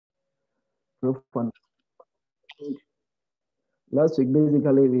Last week,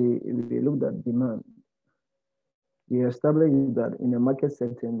 basically, we looked at demand. We established that in a market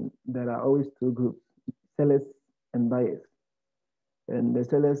setting, there are always two groups, sellers and buyers. And the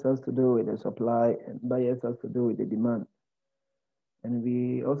sellers has to do with the supply and buyers has to do with the demand. And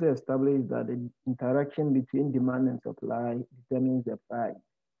we also established that the interaction between demand and supply determines the price.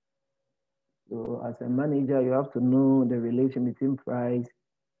 So as a manager, you have to know the relation between price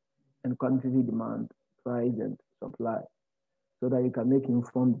and quantity demand, price and supply, so that you can make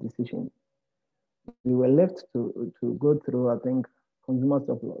informed decisions. We were left to go through, I think, consumer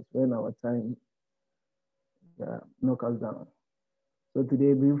surplus when our time knock us down. So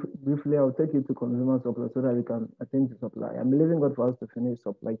today, briefly, I'll take you to consumer surplus so that we can attend to supply. I'm believing God for us to finish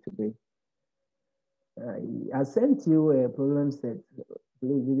supply today. I sent you a problem set.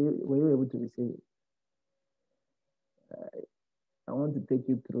 Were you able to receive it? I want to take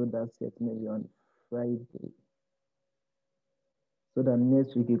you through that set maybe on Friday, so that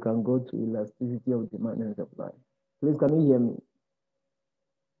next week you can go to elasticity of demand and supply. Please, can you hear me?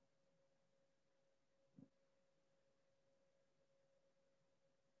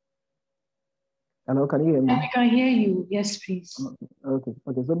 Hello, can you hear me? I can hear you. Yes, please. Okay.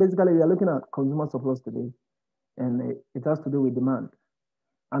 So basically, we are looking at consumer surplus today, and it has to do with demand.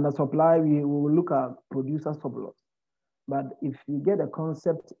 And the supply, we will look at producer surplus. But if you get a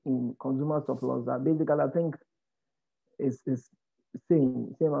concept in consumer surplus, that basically I think is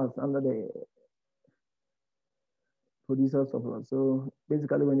same as under the producer surplus. So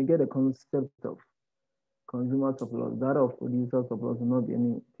basically, when you get a concept of consumer surplus, that of producer surplus will not be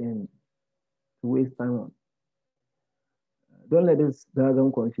anything to waste time on. Don't let this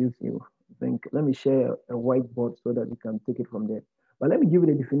diagram confuse you. Let me share a whiteboard so that you can take it from there. But let me give you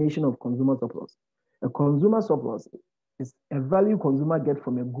the definition of consumer surplus. A consumer surplus is a value consumer get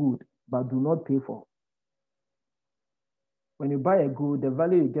from a good but do not pay for. When you buy a good, the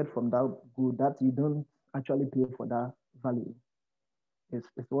value you get from that good that you don't actually pay for that value is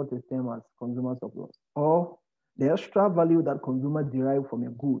what is termed as consumer surplus. Or the extra value that consumer derive from a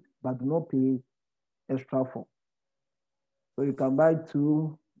good but do not pay extra for. So you can buy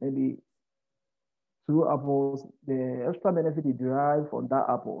maybe two apples. The extra benefit you derive from that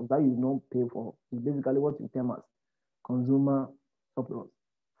apple that you don't pay for is basically what you term as consumer surplus.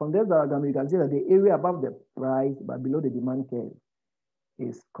 From this diagram, you can see that the area above the price but below the demand curve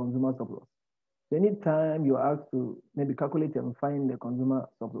is consumer surplus. So anytime you are asked to maybe calculate and find the consumer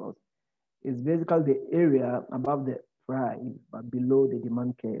surplus, it's basically the area above the price but below the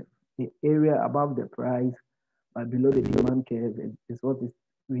demand curve. The area above the price but below the demand curve is what is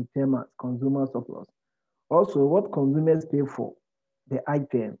we term as consumer surplus. Also, what consumers pay for the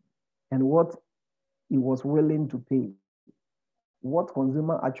item and what he was willing to pay. What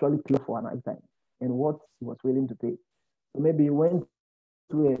consumer actually paid for an item and what he was willing to pay. So maybe you went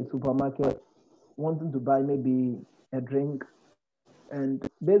to a supermarket wanting to buy maybe a drink, and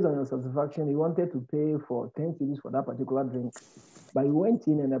based on your satisfaction, you wanted to pay for 10 cedis for that particular drink, but you went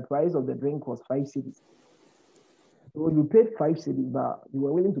in and the price of the drink was 5 cedis. So you paid 5 cedis, but you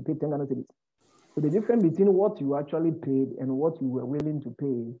were willing to pay 10 cedis. So the difference between what you actually paid and what you were willing to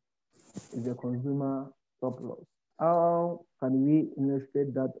pay is the consumer surplus. How can we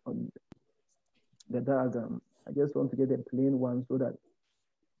illustrate that on the diagram? I just want to get a plain one so that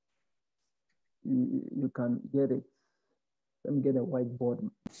you can get it. Let me get a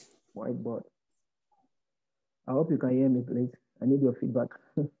whiteboard. I hope you can hear me, please. I need your feedback.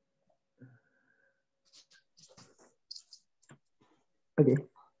 Okay,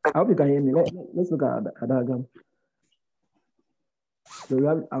 I hope you can hear me. Let's look at the diagram. So we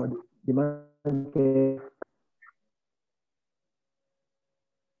have our demand curve.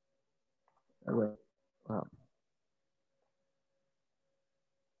 Wow.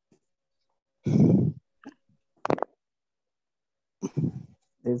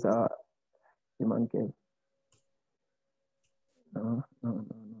 There's our demand curve. No.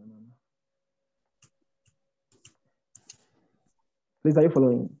 Please, are you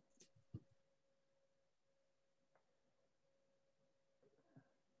following?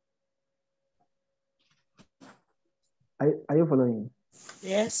 Are you following?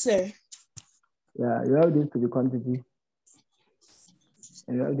 Yes, sir. Yeah, you have this to be quantity,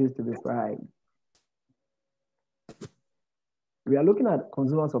 and you have this to be price. We are looking at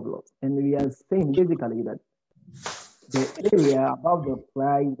consumer surplus, and we are saying basically that the area above the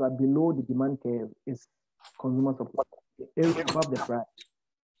price but below the demand curve is consumer surplus. The area above the price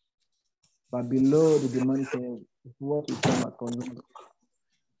but below the demand curve is what we term as consumer surplus.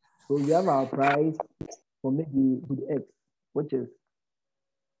 So we have our price for maybe good X, which is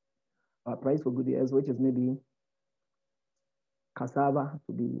price for good years, which is maybe cassava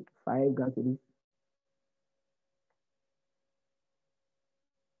to be 5 Ghana cedis.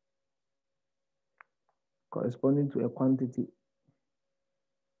 Corresponding to a quantity.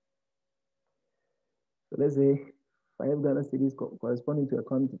 So let's say 5 Ghana cedis corresponding to a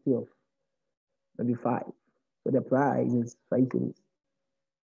quantity of maybe 5. So the price is 5 cedis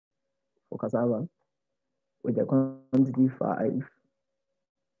for cassava with the quantity 5.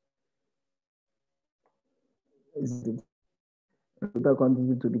 Is the total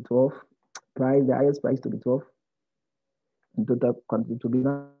quantity to be 12. Price, the highest price to be 12. And total quantity to be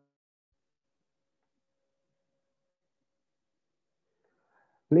 9.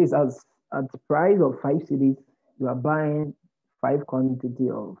 Please, at the price of 5 cedis, you are buying 5 quantity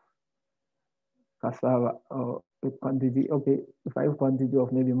of cassava or a quantity, okay, 5 quantity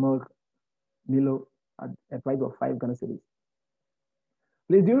of maybe milk, Milo at a price of 5 Ghana cedis.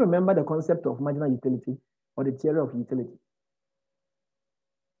 Please, do you remember the concept of marginal utility or the theory of utility?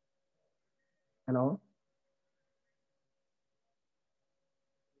 Hello?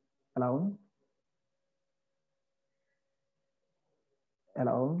 Hello?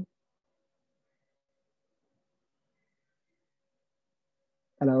 Hello?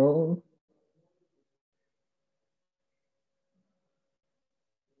 Hello?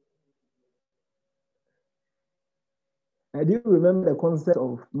 Do you remember the concept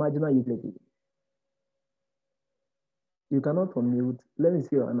of marginal utility? You cannot unmute. Let me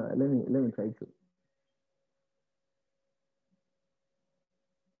see your Anna. Let me try to.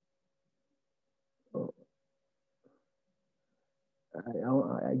 Oh.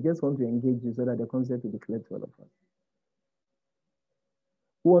 I just want to engage you so that the concept will be clear to all of us.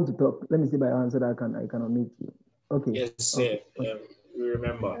 Who want to talk? Let me see by your hand so that I can unmute you. Okay. Yes, sir. Okay. We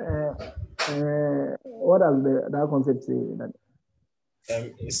remember. What does that concept say? That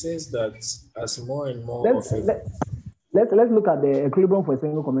it says that as more and more let's look at the equilibrium for a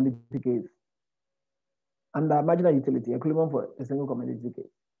single commodity case and the marginal utility equilibrium for a single commodity case.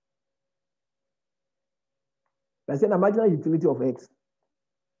 I said the marginal utility of X.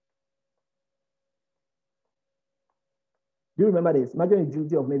 Do you remember this? Marginal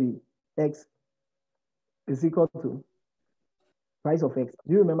utility of maybe X is equal to price of X.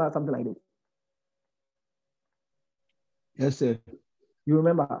 Do you remember something like this? Yes, sir. You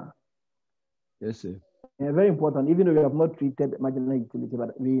remember? Yes, sir. Very important, even though we have not treated marginal utility,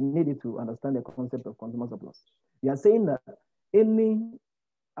 but we needed to understand the concept of consumer surplus. We are saying that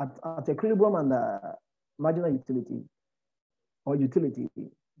at equilibrium and marginal utility or utility,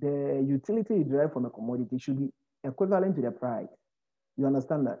 the utility you derive from a commodity should be equivalent to the price. You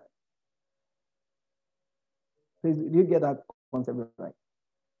understand that? Please, do you get that concept right?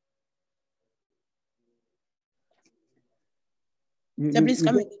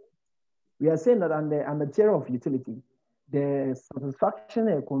 We are saying that on the theory of utility, the satisfaction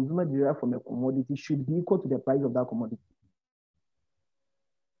a consumer derives from a commodity should be equal to the price of that commodity.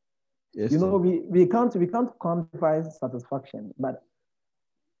 Yes, you know, we can't quantify satisfaction, but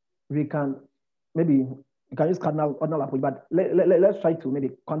we can maybe you can use cardinal approach, but let's try to maybe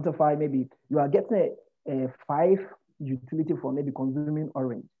quantify. Maybe you are getting a 5 utility for maybe consuming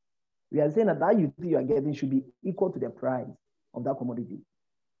orange. We are saying that utility you are getting should be equal to the price of that commodity.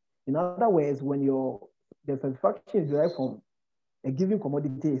 In other words, when the satisfaction is derived from a given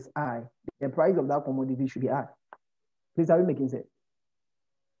commodity is high, the price of that commodity should be high. Please, are we making sense?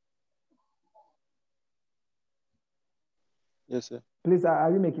 Yes, sir. Please,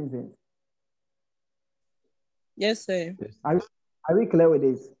 are we making sense? Yes, sir. Are we clear with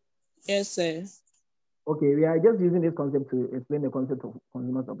this? Yes, sir. Okay, we are just using this concept to explain the concept of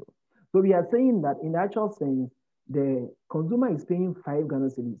consumer surplus. So we are saying that in the actual sense, the consumer is paying 5 Ghana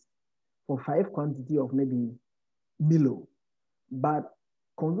cedis for 5 quantity of maybe Milo, but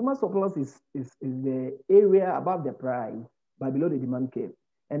consumer surplus is the area above the price but below the demand curve.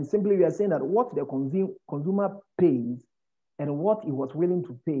 And simply we are saying that what the consumer pays and what he was willing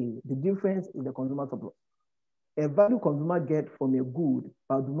to pay, the difference is the consumer surplus. A value consumer get from a good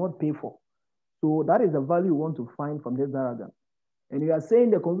but do not pay for. So that is the value you want to find from this diagram. And you are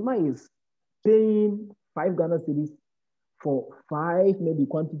saying the consumer is paying 5 Ghana cedis for 5 maybe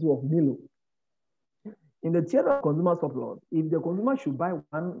quantity of Milo. In the theory of consumer surplus, if the consumer should buy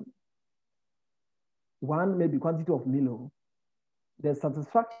one maybe quantity of Milo, the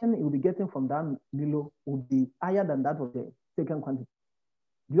satisfaction he will be getting from that Milo will be higher than that of the second quantity.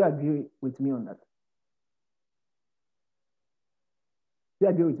 Do you agree with me on that? Do you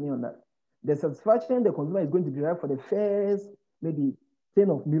agree with me on that? The satisfaction the consumer is going to derive for the first maybe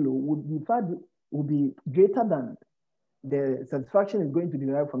 10 of Milo would be greater than the satisfaction is going to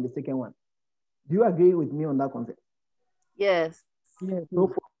derive from the second one. Do you agree with me on that concept? Yes. Yes.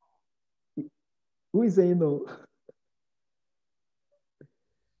 So who is saying no?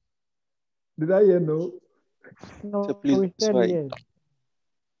 Did I hear no? No, So please, we said why? yes.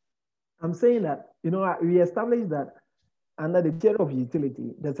 I'm saying that, we established that under the theory of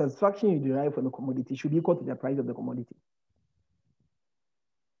utility, the satisfaction you derive from the commodity should be equal to the price of the commodity.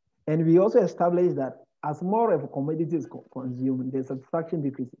 And we also established that as more of a commodity is consumed, the satisfaction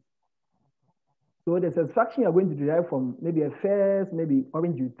decreases. So the satisfaction you're going to derive from maybe a first, maybe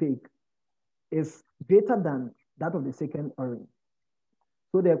orange you take is greater than that of the second orange.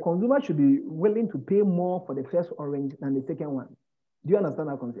 So the consumer should be willing to pay more for the first orange than the second one. Do you understand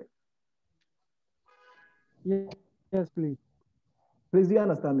that concept? Yes, please. Please, do you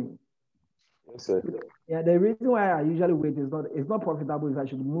understand me? Yes, sir. Yeah, the reason why I usually wait is it's not profitable if I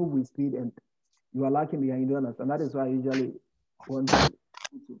should move with speed and you are lacking behind. You don't understand. That is why I usually want to.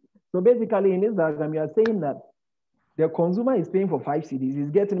 So basically, in this diagram, you are saying that the consumer is paying for 5 cedis.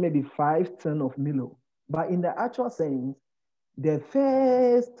 He's getting maybe 5 10 of Milo. But in the actual sense, the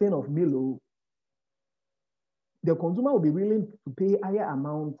first 10 of Milo, the consumer will be willing to pay higher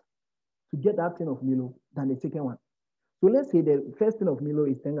amount to get that 10 of Milo than the second one. So let's say the first 10 of Milo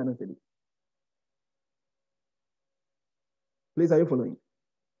is 10 Ghana cedis. Please, are you following?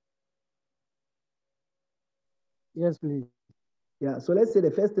 Yes, please. Yeah, so let's say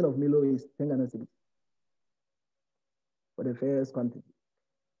the first 10 of Milo is 10 Ghana cedis for the first quantity.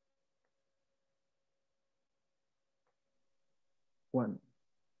 1.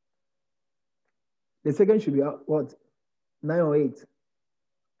 The second should be what? 9 or 8?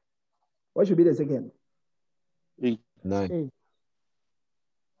 What should be the second? 8. 9. 8.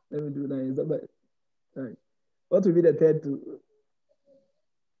 Let me do 9. Somebody. All right. What will be the third?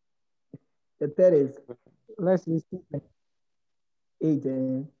 The third is? Let's listen. 8.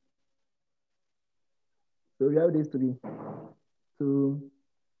 So we have these 3. 2,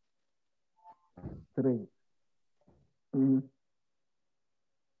 3.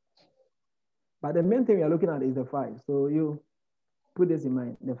 But the main thing we are looking at is the 5. So you put this in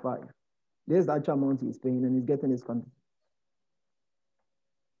mind, the 5. This is the actual amount he's paying and he's getting this quantity.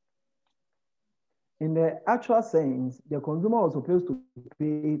 In the actual sense, the consumer was supposed to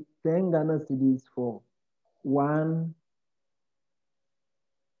pay 10 Ghana cedis for 1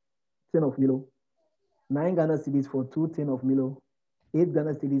 10 of Milo, 9 Ghana cedis for 2 10 of Milo, 8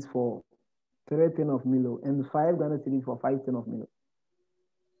 Ghana cedis for 3 10 of Milo, and 5 Ghana cedis for 5 10 of Milo.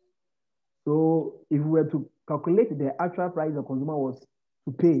 So if we were to calculate the actual price the consumer was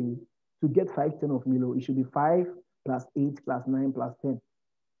to pay to get 5 10 of Milo, it should be 5 plus 8 plus 9 plus 10.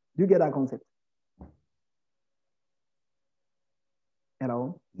 Do you get that concept?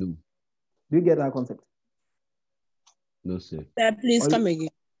 Hello? No. Do you get that concept? No, sir. Please come again.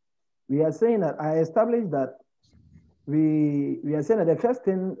 We are saying that I established that we are saying that the first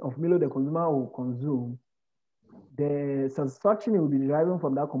 10 of Milo the consumer will consume, the satisfaction it will be deriving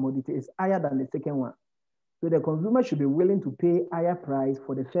from that commodity is higher than the second one. So the consumer should be willing to pay higher price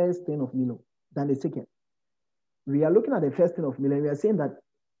for the first 10 of Milo than the second. We are looking at the first 10 of Milo and we are saying that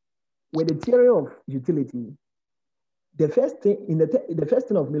with the theory of utility, the first 10 in the first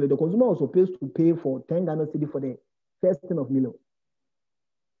 10 of Milo, the consumer was supposed to pay for 10 Ghana cedi for the first 10 of Milo.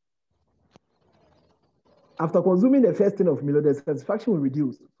 After consuming the first 10 of Milo, the satisfaction will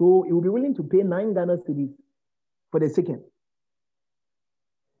reduce. So it will be willing to pay 9 Ghana cedis for the second.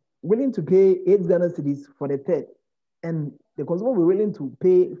 Willing to pay 8 Ghana cedis for the third. And the consumer will be willing to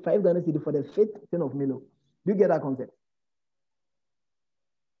pay 5 Ghana cedis for the fifth 10 of Milo. Do you get that concept?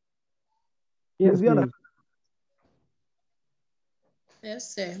 Yes, please.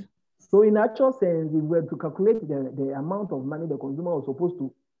 Yes, sir. So in actual sense, if we were to calculate the amount of money the consumer was supposed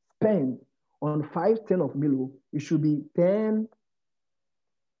to spend on 5 10 of Milo, it should be 10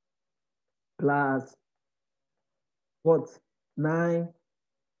 plus what? 9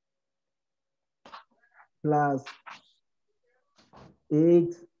 plus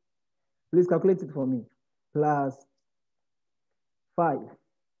 8. Please calculate it for me. Plus 5.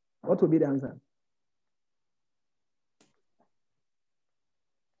 What will be the answer?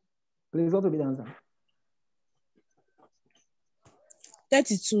 Please, what will be the answer?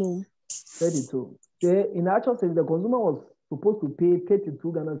 32. 32. So in actual sense, the consumer was supposed to pay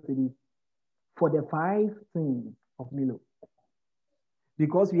 32 Ghana cedis for the 5 things of Milo.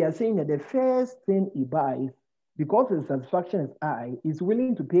 Because we are saying that the first thing he buys, because the satisfaction is high, is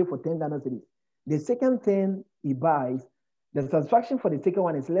willing to pay for 10 Ghana cedis. The second thing he buys, the satisfaction for the second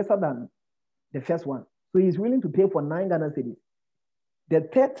one is lesser than the first one. So he's willing to pay for 9 Ghana cedis. The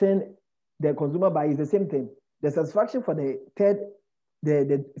third thing the consumer buys is the same thing. the satisfaction for the third,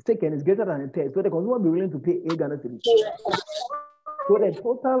 the second is greater than the third. So the consumer will be willing to pay 8 Ghana cedis. So the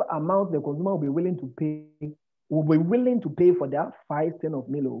total amount the consumer will be willing to pay for that 5 10 of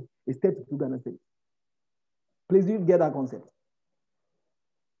Milo is 32 Ghana cedis. Please, do you get that concept?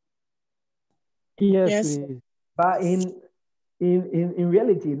 Yes, please. But in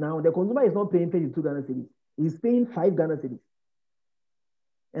reality now, the consumer is not paying 32 Ghana cedis. He's paying 5 Ghana cedis.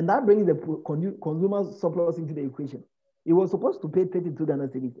 And that brings the consumer surplus into the equation. He was supposed to pay 32 Ghana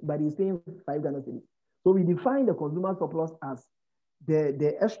cedis, but he's paying 5 Ghana cedis. So we define the consumer surplus as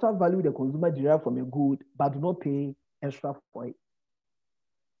the extra value the consumer derives from a good, but do not pay extra for it.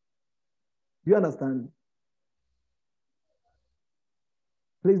 Do you understand?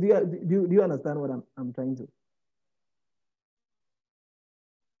 Please, do you understand what I'm trying to?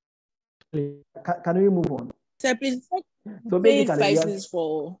 Can we move on? So please, So pay basically, 5 cedis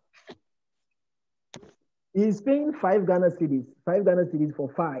for. He's paying 5 Ghana cedis, 5 Ghana cedis for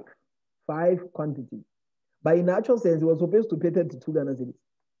five quantity. But in actual sense, he was supposed to pay 32 Ghana cedis.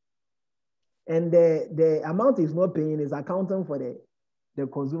 And the amount he's not paying is accounting for the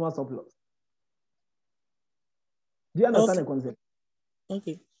consumer surplus. Do you understand the concept?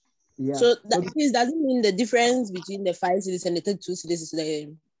 Okay. Yeah. So that doesn't mean the difference between the 5 cedis and the 32 cedis is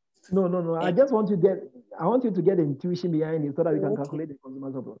the. No. Yeah. I want you to get the intuition behind it so that we can calculate the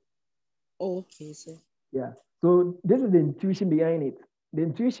consumer surplus. Okay, sir. Yeah. So this is the intuition behind it. The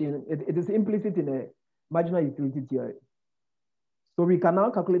intuition, it is implicit in the marginal utility theory. So we can now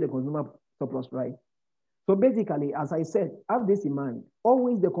calculate the consumer surplus, right? So basically, as I said, have this in mind.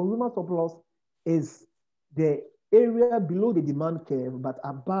 Always the consumer surplus is the area below the demand curve, but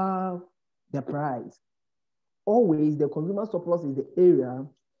above the price. Always the consumer surplus is the area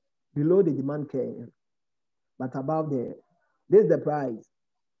below the demand curve, but above this is the price.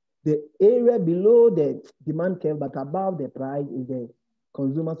 The area below the demand curve, but above the price is the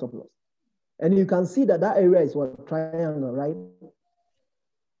consumer surplus. And you can see that area is what? Triangle, right?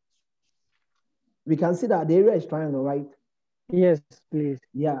 We can see that the area is triangle, right? Yes, please.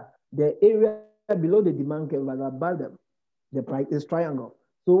 Yeah, the area below the demand curve, but above the price is triangle.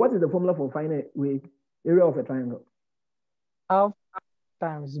 So what is the formula for finding the area of a triangle? Half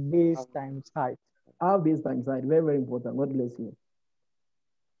times base times height. Half base times height, very, very important. God bless you.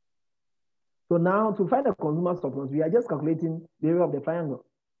 So now to find the consumer surplus, we are just calculating the area of the triangle.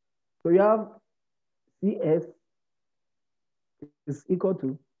 So you have CS is equal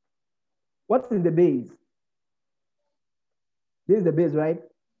to, what is the base? This is the base, right?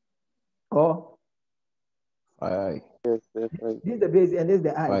 Or? Aye. Yes, right. This is the base and this is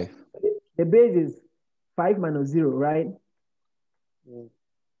the height. 5. The base is 5 minus 0, right? Yes.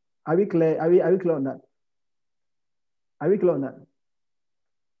 Are we clear? Are we clear on that? Are we clear on that?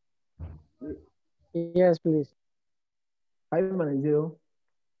 Yes, please. 5 minus 0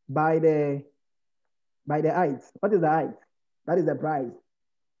 by the height. What is the height? That is the price,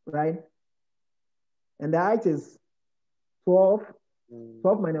 right? And the height is 12.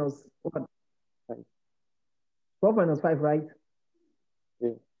 12 minus what? 12 minus 5, right?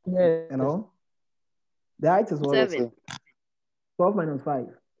 Yeah. You know? The height is what? 7. 12 minus 5.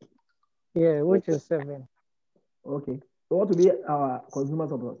 Yeah, which is 7. Okay. So what will be our consumer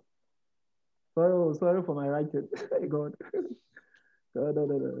surplus? Sorry for my writing. God.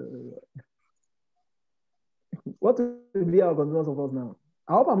 What will be our consumer surplus now?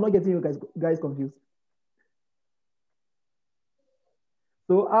 I hope I'm not getting you guys confused.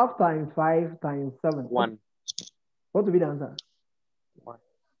 So half times 5 times 7. 1. What will be the answer?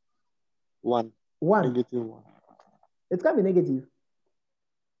 1. 1. Negative 1. It can be negative.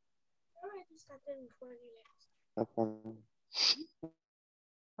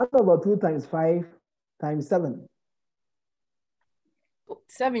 What about 2 times 5 times 7?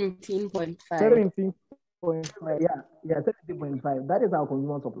 17.5. 17.5. Yeah, 17.5. That is our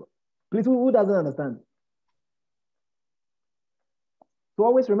consumer surplus. Please, who doesn't understand? So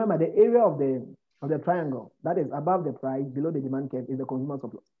always remember the area of the triangle that is above the price, below the demand curve is the consumer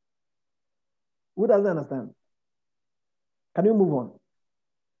surplus. Who doesn't understand? Can you move on?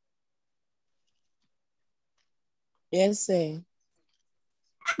 Yes, sir.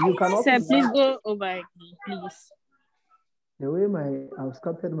 You can also, sir, please go over again, please. The way I've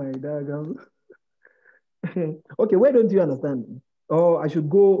scattered my diagram. Okay, where don't you understand? Or I should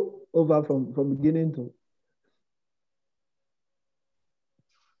go over from beginning to.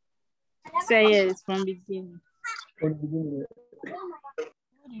 Say yes from beginning. From beginning.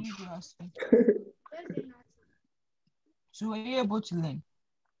 What do you do last week? So were you able to learn?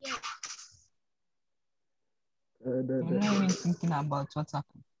 Yes. You're not even thinking about what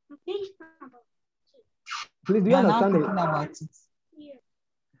happened. Please, do We you are now understand thinking it? about it.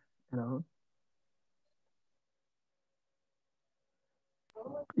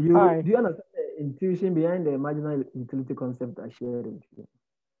 You know, Hi. do you understand the intuition behind the marginal utility concept I shared with you?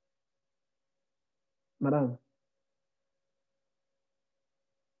 Madam?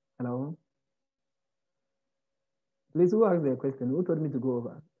 Hello? Please, who asked the question? Who told me to go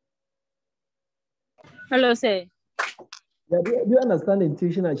over? Hello, sir. Yeah, do you understand the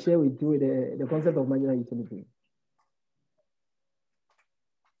intuition I share with you, the concept of marginal utility?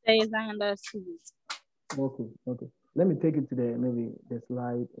 Yes, I understood it. Okay. Let me take it to maybe the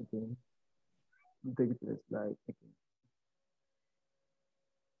slide again. Let me take it to the slide again.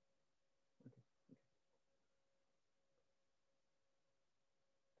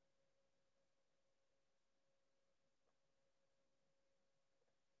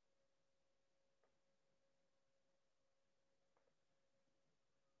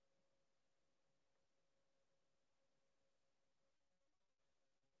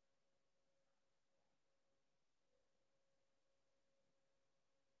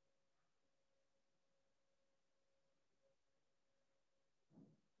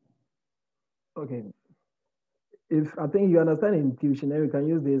 Okay. If I think you understand intuition, then we can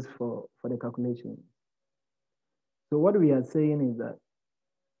use this for the calculation. So what we are saying is that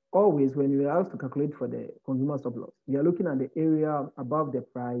always when we are asked to calculate for the consumer surplus, we are looking at the area above the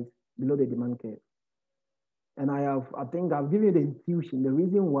price, below the demand curve. And I think I've given you the intuition, the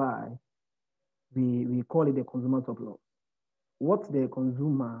reason why we call it the consumer surplus. What the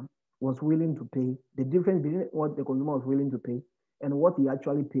consumer was willing to pay, the difference between what the consumer was willing to pay and what he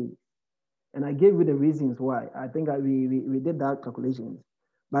actually paid. And I gave you the reasons why. I think we did that calculations.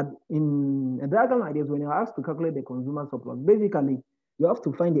 But in a diagram like this, when you're asked to calculate the consumer surplus, basically you have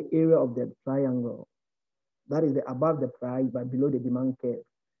to find the area of the triangle. That is the above the price but below the demand curve.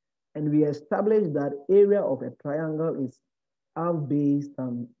 And we established that area of a triangle is half base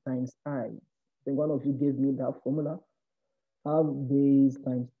times I. I think one of you gave me that formula. Half base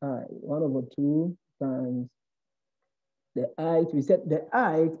times I. 1/2 times the height. We said the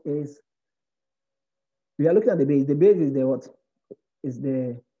height is, we are looking at the base. The base is the what? Is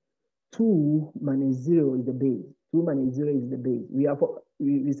the 2 minus 0 is the base. 2 minus 0 is the base.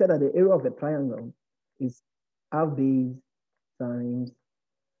 We said that the area of a triangle is half base times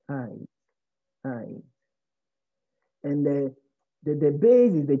height. And the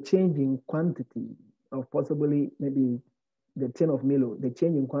base is the change in quantity of possibly maybe the 10 of Milo, the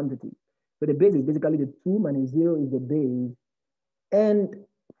change in quantity. So the base is basically the 2 minus 0 is the base, and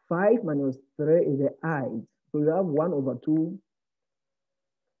 5 minus 3 is the height. So you have 1/2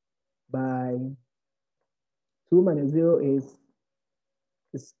 by 2 minus 0 is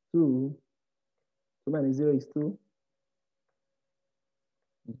 2. 2 minus 0 is 2.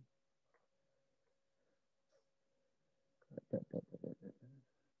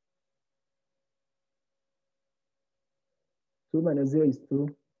 Two minus 0 is 2.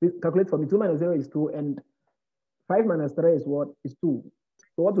 Please calculate for me. 2 minus 0 is 2, and 5 minus 3 is what? Is 2.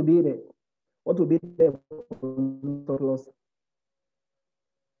 So what will be the surplus?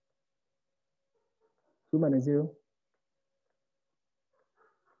 2 minus 0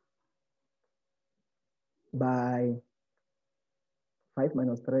 by 5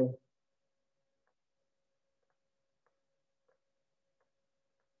 minus 3.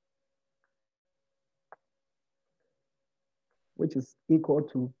 Which is equal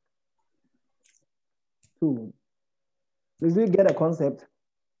to 2. Did you get a concept?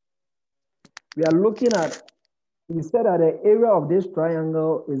 We are looking at, we said that the area of this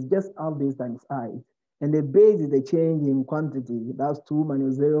triangle is just half base times height. And the base is the change in quantity. That's 2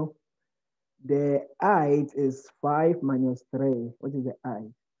 minus 0. The height is 5 minus 3, which is the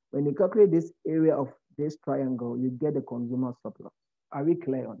height. When you calculate this area of this triangle, you get the consumer surplus. Are we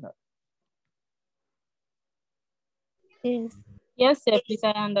clear on that? Yes. Yes, sir. Please,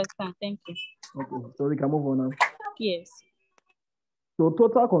 I understand. Thank you. Okay, so we can move on now. Yes. So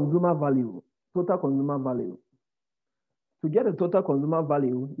total consumer value. To get the total consumer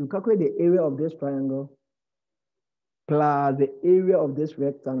value, you calculate the area of this triangle plus the area of this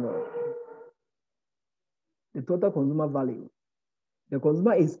rectangle. The total consumer value. The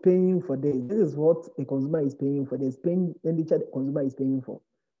consumer is paying for this. This is what the consumer is paying for. The expenditure the consumer is paying for.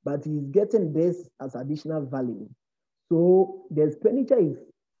 But he's getting this as additional value. So the expenditure is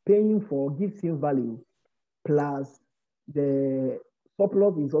paying for gives him value, plus the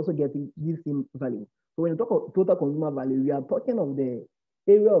surplus is also gives him value. So when you talk of total consumer value, we are talking of the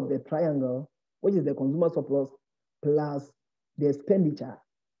area of the triangle, which is the consumer surplus, plus the expenditure.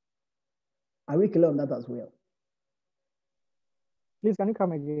 Are we clear on that as well? Please, can you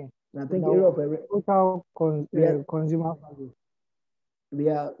come again? And I think area of total Yeah. consumer value. we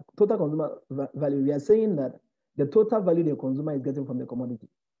are total consumer value. We are saying that the total value the consumer is getting from the commodity.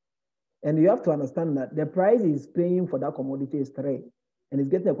 And you have to understand that the price is paying for that commodity is 3, and it's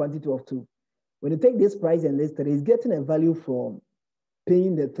getting a quantity of 2. When you take this price and this 3, it's getting a value from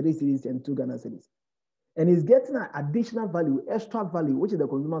paying the 3 cedis and 2 Ghana cedis. And it's getting an additional value, extra value, which is the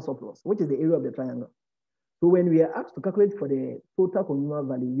consumer surplus, which is the area of the triangle. So when we are asked to calculate for the total consumer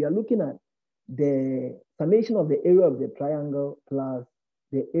value, we are looking at the summation of the area of the triangle plus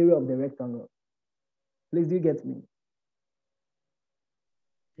the area of the rectangle. Please, do you get me?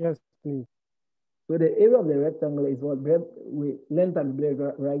 Yes, please. So the area of the rectangle is what? Breadth with length and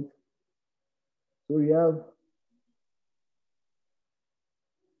breadth, right? So you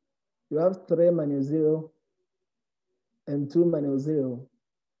have 3 minus 0 and 2 minus 0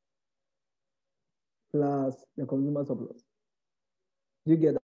 plus the consumer surplus. Do you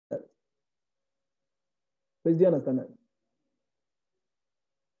get that? Please, do you understand that?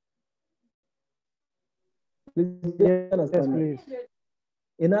 Please, do you understand that? Please.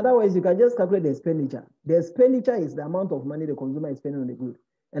 In other words, you can just calculate the expenditure. The expenditure is the amount of money the consumer is spending on the good.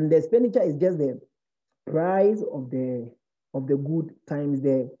 And the expenditure is just the price of the good times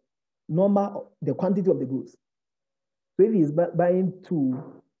the the quantity of the goods. So if he's buying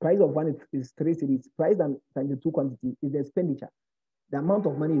 2, price of 1 is 3 cedis, price times the 2 quantity is the expenditure. The amount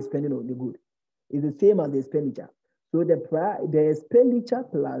of money he's spending on the good is the same as the expenditure. So the expenditure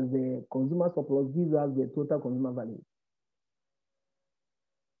plus the consumer surplus gives us the total consumer value.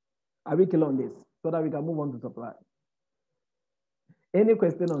 Are we clear on this? So that we can move on to supply. Any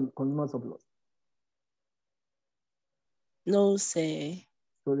question on consumer surplus? No, sir.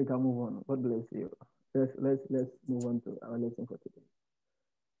 So we can move on. God bless you. Let's move on to our lesson for today.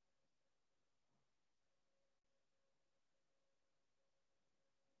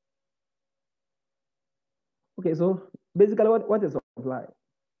 Okay, so basically what is supply?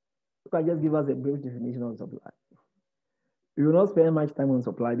 You can just give us a brief definition of supply. We will not spend much time on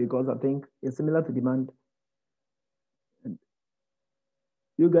supply because I think it's similar to demand. And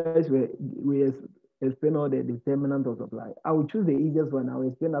you guys will explain all the determinants of supply. I will choose the easiest one. I will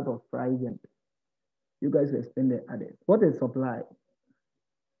explain that of price, and you guys will explain the others. What is supply?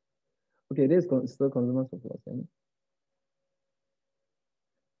 Okay, this is still consumer surplus.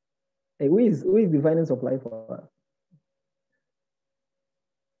 Hey, who is defining supply for us?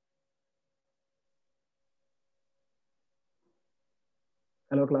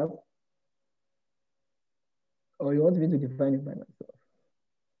 Hello, class? Or you want me to define it by myself?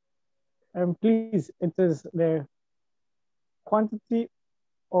 Please, it is the quantity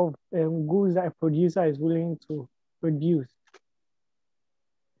of goods that a producer is willing to produce.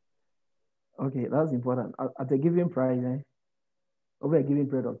 Okay, that's important. At a given price, over a given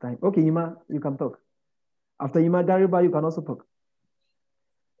period of time. Okay, Yima, you can talk. After Yima, Gariba, you can also talk.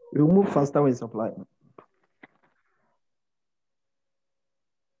 We'll move faster with supply.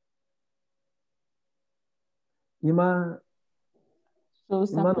 Yima. So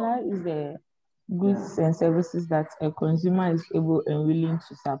supply is the goods and services that a consumer is able and willing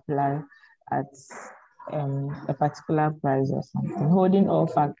to supply at a particular price or something, holding all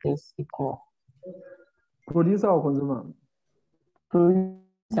factors equal. Producer or consumer?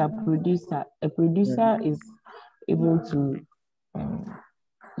 Producer. A producer is able to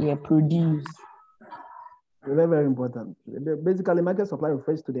produce. Very, very important. Basically, market supply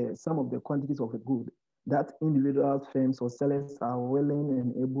refers to the sum of the quantities of a good that individuals, firms, or sellers are willing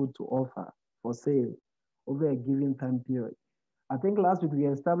and able to offer for sale over a given time period. I think last week we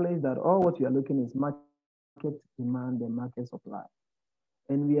established that all what we are looking is market demand and market supply.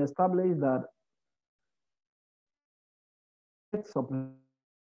 And we established that supply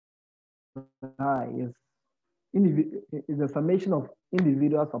is a summation of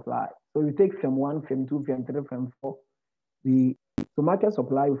individual supply. So we take firm 1, firm 2, firm 3, firm 4. So market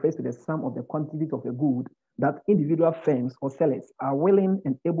supply refers to the sum of the quantities of a good that individual firms or sellers are willing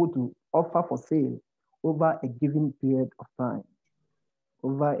and able to offer for sale over a given period of time.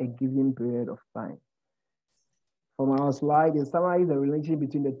 Over a given period of time. From our slide, it summarizes the relationship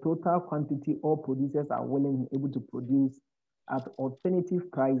between the total quantity all producers are willing and able to produce at alternative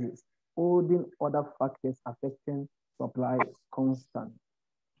prices, holding other factors affecting supply constant.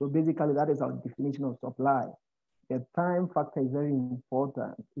 So basically, that is our definition of supply. The time factor is very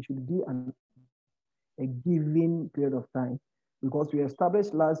important. It should be a given period of time, because we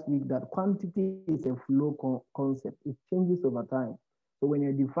established last week that quantity is a flow concept. It changes over time. So when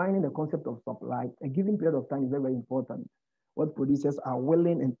you're defining the concept of supply, a given period of time is very, very important. What producers are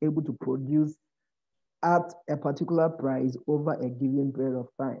willing and able to produce at a particular price over a given period of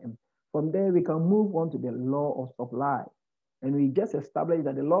time. From there, we can move on to the law of supply. And we just established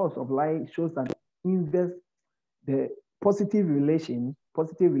that the law of supply shows that the positive relation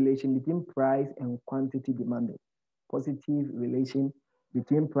between price and quantity demanded. Positive relation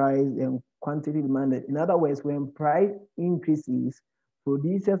between price and quantity demanded. In other words, when price increases,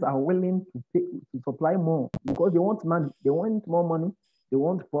 producers are willing to supply more because they want money, they want more money, they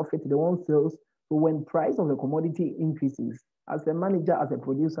want profit, they want sales. So when price of the commodity increases, as a manager, as a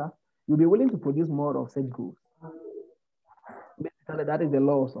producer, you'll be willing to produce more of said goods. Basically, that is the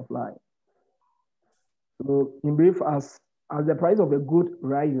law of supply. So in brief, as the price of a good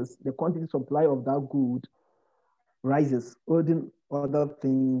rises, the quantity supply of that good rises, holding other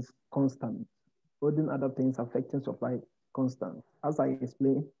things constant, holding other things affecting supply constant. As I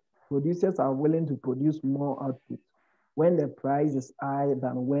explained, producers are willing to produce more output when the price is high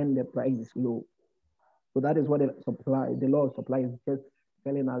than when the price is low. So that is what the law of supply is just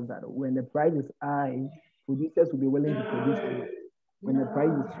telling us, that when the price is high, producers will be willing to produce more. When the price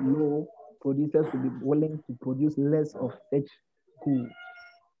is low, producers will be willing to produce less of such goods.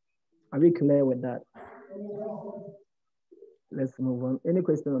 Are we clear with that? Let's move on. Any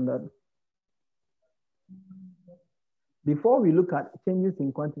question on that? Before we look at changes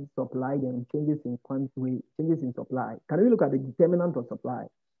in quantity supplied and changes in supply, can we look at the determinant of supply?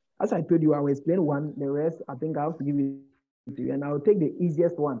 As I told you, I will explain one. The rest, I think I have to give it to you, and I'll take the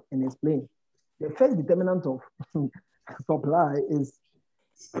easiest one and explain. The first determinant of supply is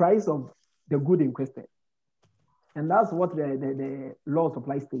price of the good in question. And that's what the law of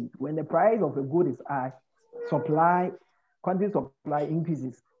supply states. When the price of a good is high, quantity supply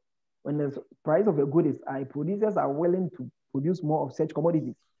increases. When the price of a good is high, producers are willing to produce more of such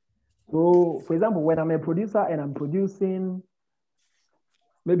commodities. So, for example, when I'm a producer and I'm producing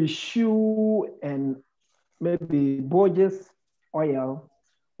maybe shoe and maybe Borges oil,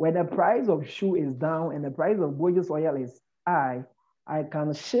 when the price of shoe is down and the price of Borges oil is high, I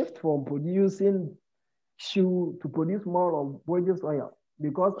can shift from producing shoe to produce more of Borges oil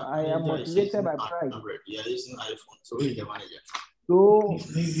because I am motivated by price. Yeah, using iPhone. So who is the manager? So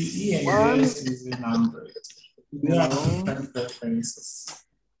maybe one is using Android. We have different preferences.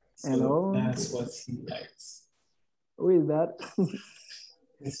 So that's what he likes. Who is that?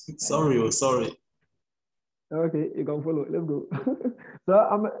 Sorry. Okay, you can follow. Let's go.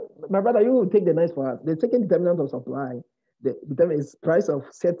 So my brother, you will take the next for us. The second determinant of supply, the determinant is price of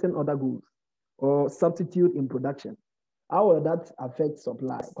certain other goods or substitute in production. How will that affect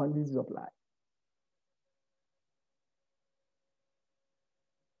supply, quantity supply?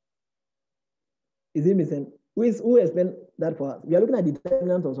 Is it missing? Who explained that for us? We are looking at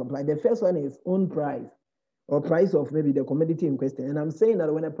determinant of supply. The first one is own price or price of maybe the commodity in question. And I'm saying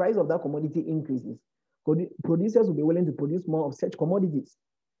that when the price of that commodity increases, producers will be willing to produce more of such commodities.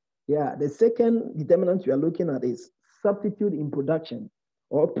 Yeah, the second determinant we are looking at is substitute in production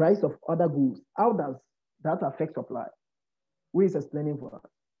or price of other goods. How does that affect supply? Who is explaining for us?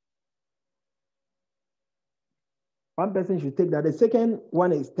 One person should take that. The second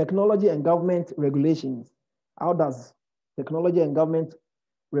one is technology and government regulations. How does technology and government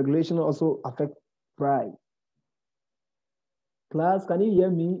regulation also affect price? Class, can you hear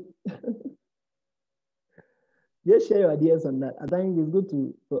me? Just share your ideas on that. I think it's good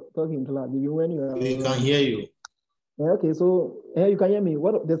to talk in class. Even when you are. We can hear you. Okay, so you can hear me.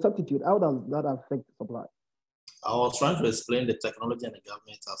 What the substitute? How does that affect supply? I was trying to explain the technology and the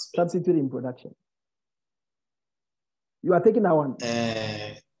government aspect. Substitute in production. You are taking that one.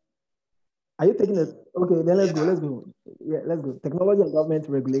 Are you taking it? Okay, then let's go. Yeah, let's go. Technology and government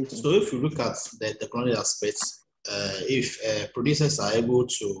regulation. So if you look at the technology aspects, if producers are able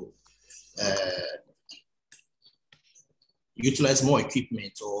to utilize more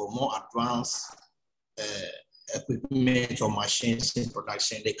equipment or more advanced equipment or machines in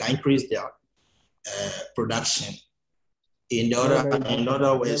production, they can increase their production. In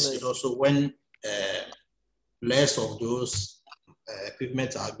other ways, it also when less of those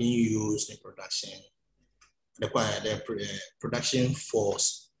equipment are being used in production, the production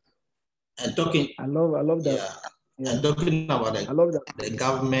force. And talking, I love that. Yeah. And talking about the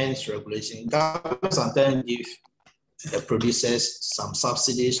government's regulation, government sometimes give the producers some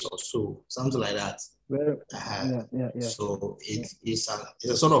subsidies or so, something like that. So it's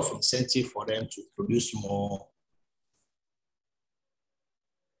a sort of incentive for them to produce more.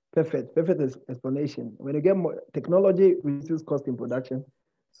 Perfect explanation. When you get more technology, reduces cost in production.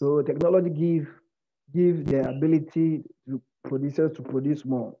 So technology give the ability to producers to produce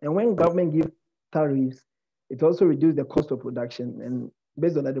more. And when government gives tariffs, it also reduces the cost of production. And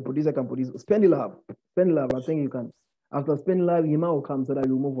based on that the producer can produce. Spendilab, I think you can. After Spendilab, Yima will come so that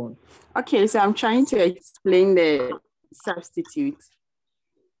you move on. Okay, so I'm trying to explain the substitute.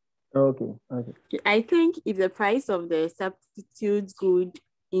 Okay. I think if the price of the substitute good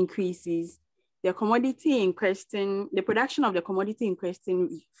increases, the commodity in question, the production of the commodity in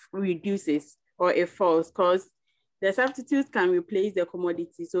question reduces or it falls because the substitute can replace the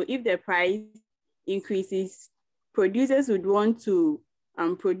commodity. So if the price increases, producers would want to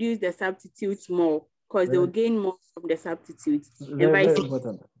produce the substitutes more because they will gain more from the substitutes. Very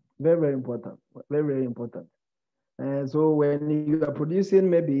important. Very important. Very important. And so when you are producing,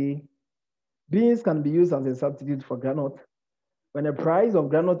 maybe beans can be used as a substitute for groundnut. When the price of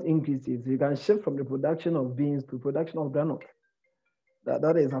groundnut increases, you can shift from the production of beans to production of groundnut.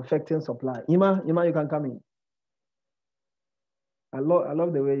 That is affecting supply. Ima, you can come in. I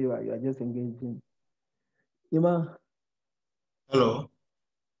love the way you are just engaging. Ima. Hello.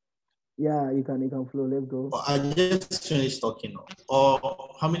 Yeah, you can flow. Let's go. Oh, I just finished talking. Or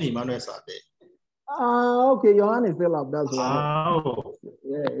how many Emmanuels are there? Okay, your hand is still up. That's why. Oh.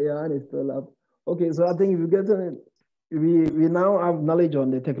 Yeah, your hand is still up. Okay, so I think if you get it, we now have knowledge on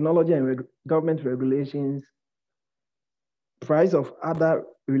the technology and government regulations, price of other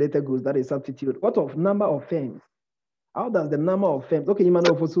related goods that is substitute. What of number of firms? How does the number of firms? Okay,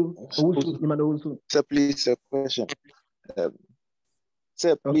 Imano. Sir, please, a question.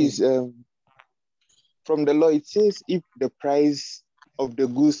 Sir, please, from the law, it says if the price of the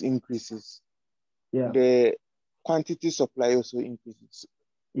goods increases, the quantity supply also increases.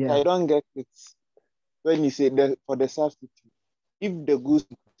 Yeah. I don't get it when you say that for the substitute. If the goods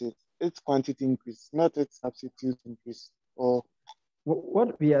increases, its quantity increase, not its substitute increase. Or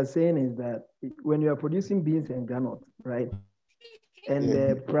what we are saying is that when you are producing beans and groundnut, right, and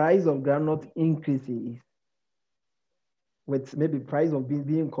the price of groundnut increases with maybe price of beans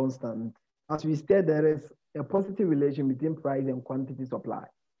being constant, as we said, there is a positive relation between price and quantity supply.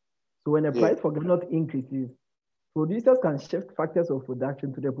 So when the price for groundnut increases, producers can shift factors of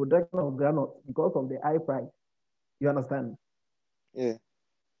production to the production of groundnut because of the high price. You understand? Yeah.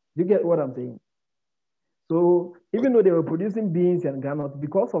 You get what I'm saying? So even though they were producing beans and groundnut,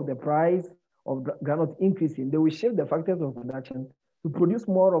 because of the price of groundnut increasing, they will shift the factors of production to produce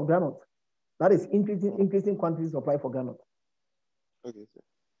more of groundnut. That is increasing quantity supply for groundnut. Okay, sir.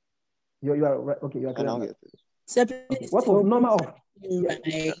 You are right. Okay, you are clear. What of number of?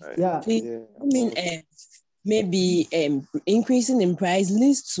 Maybe increasing in price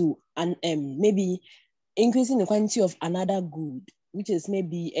leads to maybe increasing the quantity of another good, which is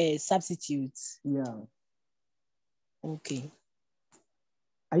maybe a substitute. Yeah. Okay.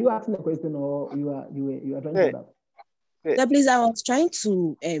 Are you asking a question or you are trying to adapt? So please, I was trying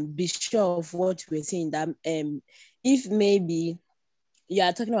to be sure of what you were saying, that if maybe you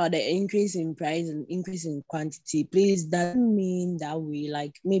are talking about the increase in price and increase in quantity, please, that doesn't mean that we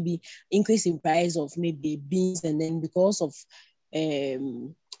like maybe increase in price of maybe beans and then because of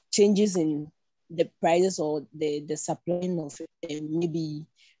changes in the prices or the supplying of maybe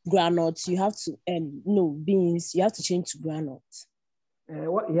granules, you have to beans, you have to change to granules.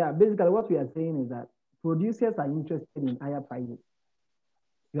 Basically what we are saying is that producers are interested in higher prices.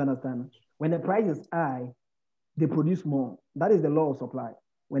 You understand? When the price is high, they produce more. That is the law of supply.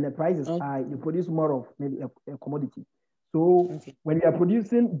 When the price is high, you produce more of maybe a commodity. So when you are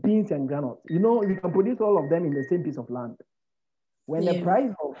producing beans and granules, you can produce all of them in the same piece of land. When the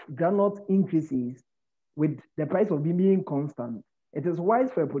price of granules increases with the price of bean being constant, it is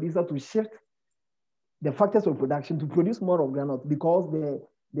wise for a producer to shift the factors of production to produce more of granules because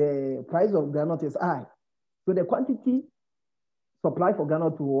the price of granules is high. So the quantity supply for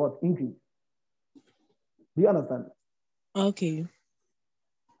granules to what? Increase. Do you understand? Okay.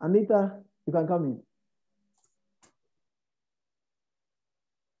 Anita, you can come in.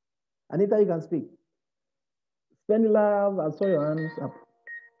 Anita, you can speak. Spendilab, I saw your hands up.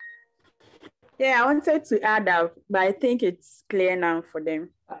 Yeah, I wanted to add up, but I think it's clear now for them.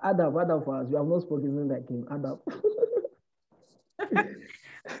 Add up for us. You have not spoken like him. Add up.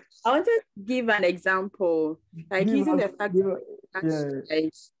 I wanted to give an example, like using the fact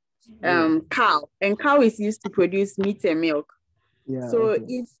cow, and cow is used to produce meat and milk. Yeah, so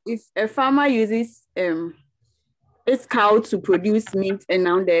if a farmer uses its cow to produce meat and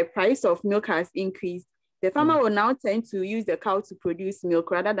now the price of milk has increased, the farmer will now tend to use the cow to produce milk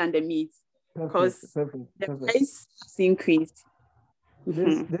rather than the meat because the price has increased.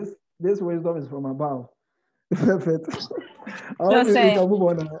 This wisdom is from above. Perfect. We can move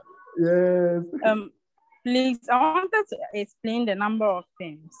on. Yes. Please, I wanted to explain the number of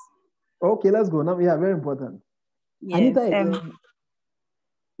firms. Okay, let's go. Now, very important. Yes.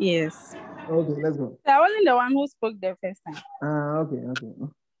 Yes. Okay, let's go. So I wasn't the one who spoke the first time. Okay.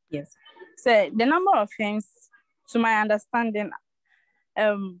 Yes. So the number of firms, to my understanding,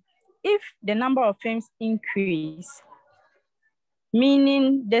 if the number of firms increase,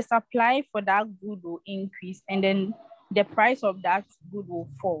 meaning the supply for that good will increase, and then the price of that good will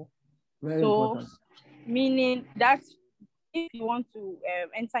fall. Very important. Meaning that if you want to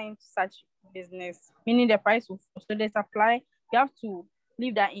enter into such business, meaning the price will fall. So the supply, you have to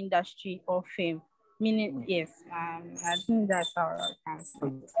leave that industry or firm. Meaning, yes, I think that's how I can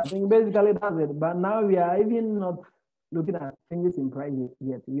say. I think basically that's it. But now we are even not looking at changes in prices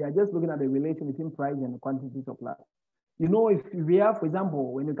yet. We are just looking at the relation between price and quantity supply. You know, if we have, for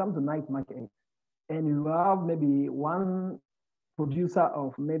example, when you come to night market and you have maybe one producer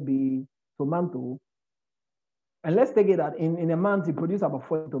of maybe tomato, and let's take it that in a month you produce about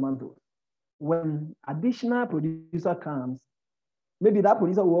 40 tomatoes. When additional producer comes, maybe that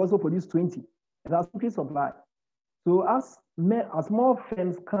producer will also produce 20. It has increased supply. So as more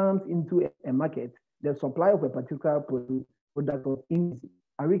firms comes into a market, the supply of a particular product will increase.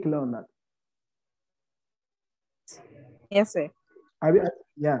 Are we clear on that? Yes, sir.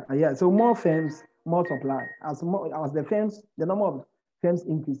 Yeah. So more firms, more supply. As the number of firms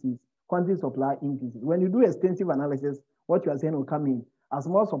increases, quantity supply increases. When you do extensive analysis, what you are saying will come in. As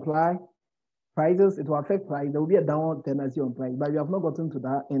more supply, prices, it will affect price. There will be a downward tendency on price, but we have not gotten to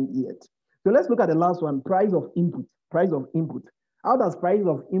that end yet. So let's look at the last one, price of input. Price of input. How does price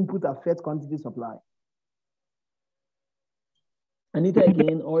of input affect quantity supply? Anita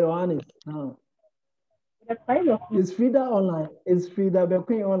again, or Johannes? The price of Is Frida online? Is Frida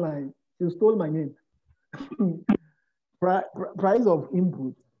Bequin online? She stole my name. Price of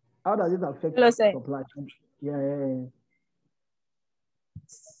input. How does it affect supply? Yeah. You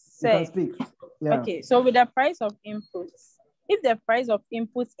can speak. Yeah. Okay, so with the price of inputs, if the price of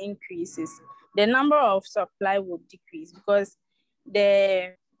inputs increases, the number of supply will decrease because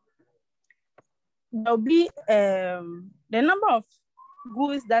there'll be the number of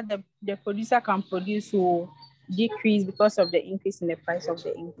goods that the producer can produce will decrease because of the increase in the price of the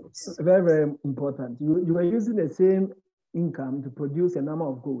inputs. Very, very important. You are using the same income to produce a number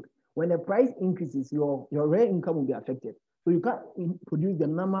of goods. When the price increases, your real income will be affected. So you can't produce the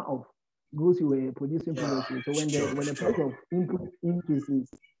number of goods you were producing previously. So when the price of input increases,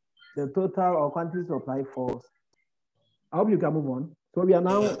 the total or quantity supply falls. I hope you can move on. So we are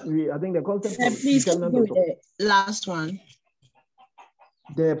now, I think the concept of please do the last one.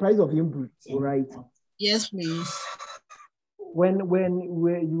 The price of input, right? Yes, please. When you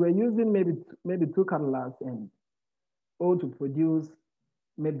were using maybe 2 catalysts and all to produce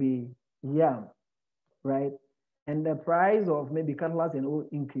maybe yam, right? And the price of maybe catalyst and oil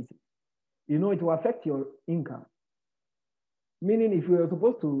increases, it will affect your income. Meaning if you were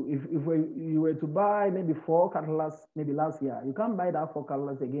supposed to, if you were to buy maybe 4 catalysts maybe last year, you can't buy that 4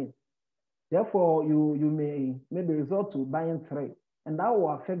 catalysts again. Therefore, you may maybe resort to buying 3, and that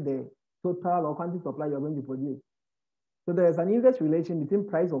will affect the total or quantity supply you're going to produce. So there's an inverse relation between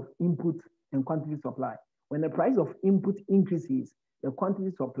price of input and quantity supply. When the price of input increases, the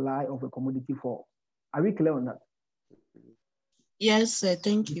quantity supply of a commodity falls. Are we clear on that? Yes, sir.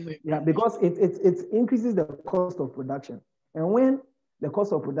 Thank you. Yeah, because it increases the cost of production. And when the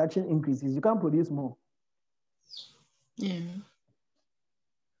cost of production increases, you can't produce more. Yeah.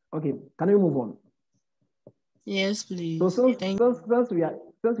 Okay, can we move on? Yes, please. So since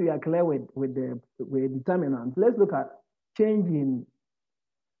we are clear with determinants, let's look at change in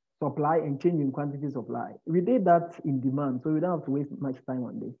supply and change in quantity supply. We did that in demand, so we don't have to waste much time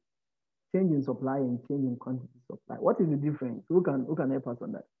on this. Change in supply and change in quantity supply. What is the difference? Who can help us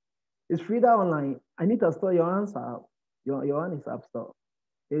on that? Is Frida online? I need to store your answer. Your one is up store.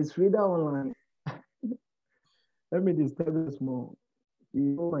 Is Frida online? Let me disturb you small. You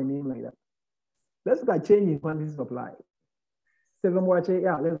know my name like that. Let's look at change in quantity supply.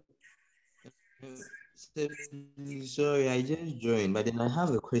 Sorry, I just joined, but then I have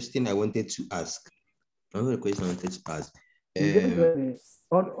a question I wanted to ask. On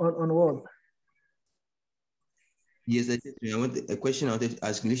what? Yes, I want a question I wanted to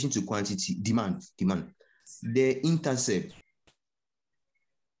ask in relation to quantity, demand. The intercept,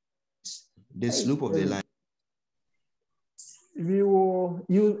 the slope of the line.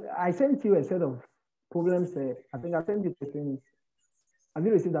 I sent you a set of problems. I think I sent you questions. Have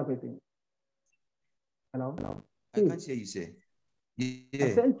you received that question? Hello? I can't hear you, sir. Yeah. I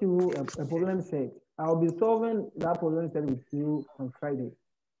sent you a problem set. I'll be solving that problem set with you on Friday.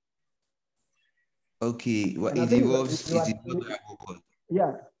 Okay. Well, it involves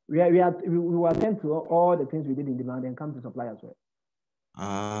yeah. We will attend to all the things we did in demand and come to supply as well.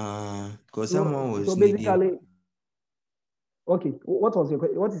 Because someone was so basically, okay, what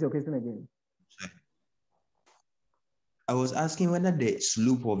is your question again? I was asking whether the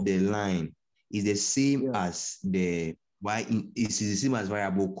slope of the line is the same as the is the same as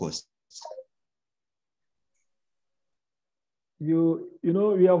variable cost. You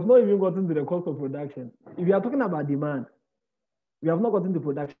know, we have not even gotten to the cost of production. If you are talking about demand, we have not gotten to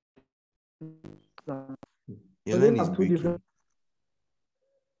production. Your line is breaking.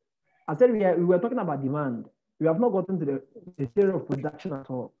 I said we were talking about demand. We have not gotten to the theory of production at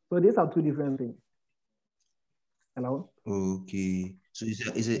all. So these are two different things. Hello? Okay. So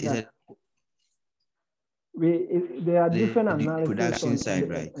they are different analysis. Production side,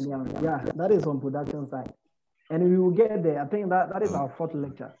 right? Yeah, that is on production side. And we will get there. I think that is our fourth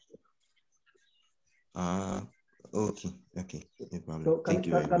lecture. Okay. No problem. So Thank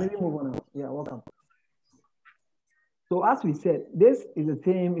you very much. Can we move on now? Yeah, welcome. So as we said, this is the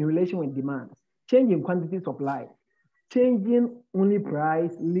same in relation with demand. Change in quantity supply. Changing only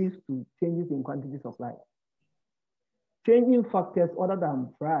price leads to changes in quantity supply. Changing factors other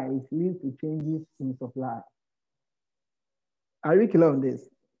than price leads to changes in supply. Are we clear on this?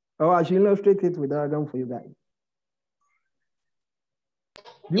 Or I should illustrate it with a diagram for you guys.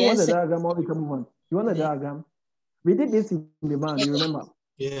 Do you want the diagram or we can move on? You want the diagram? We did this in demand, you remember?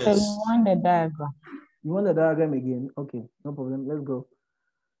 Yes. So we want the diagram. You want the diagram again? Okay, no problem. Let's go.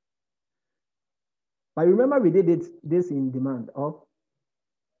 But remember we did this in demand, or?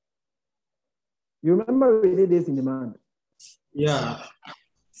 You remember we did this in demand? Yeah.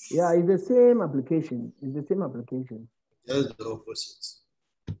 Yeah, it's the same application. It's the same application. Just the opposite.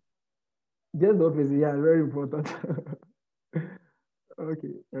 Just the opposite, yeah, very important.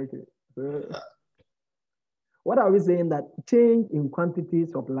 Okay. So, what are we saying? That change in quantity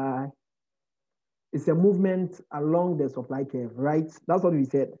supply is a movement along the supply curve, right? That's what we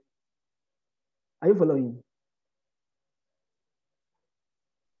said. Are you following?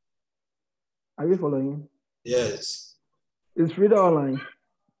 Are you following? Yes. Is Frida online?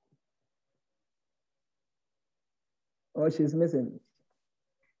 Oh, she's missing.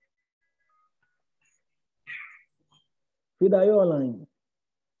 Frida, are you online?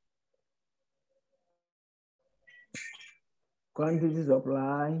 Quantity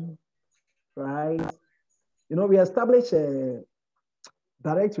supply, price. You know, we established a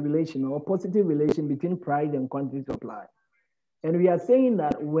direct relation or positive relation between price and quantity supply. And we are saying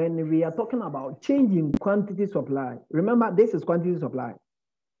that when we are talking about changing quantity supply, remember, this is quantity supply.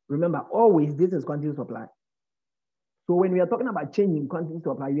 Remember, always this is quantity supply. So when we are talking about changing quantity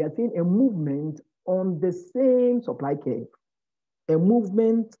supply, we are seeing a movement on the same supply curve. A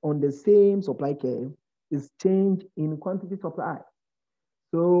movement on the same supply curve is change in quantity supply.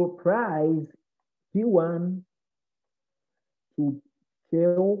 So price P1 to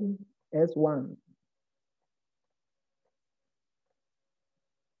QS1.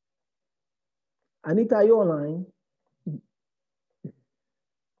 Anita, are you online?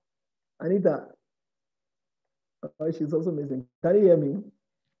 Anita. Oh, she's also missing. Can you hear me?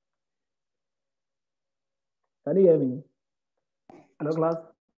 Can you hear me? Hello, class?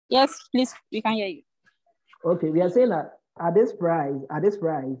 Yes, please, we can hear you. Okay, we are saying that at this price,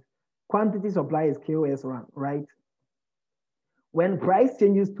 quantity supply is QS1, right? When price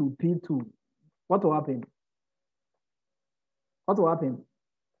changes to P2, what will happen? What will happen?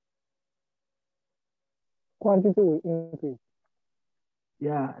 Quantity will increase.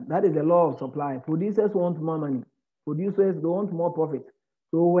 Yeah, that is the law of supply. Producers want more money. Producers, they want more profit.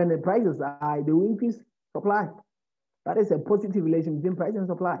 So when the prices are high, they will increase supply. That is a positive relation between price and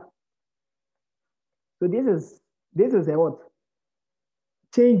supply. So this is a what?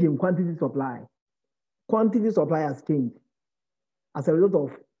 Change in quantity supply. Quantity supply has changed as a result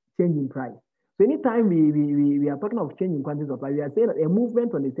of change in price. So anytime we are talking of change in quantity supply, we are saying that a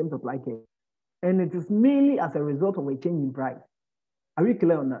movement on the same supply chain. And it is mainly as a result of a change in price. Are we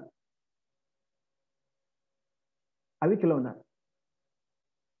clear on that? Are we clear on that?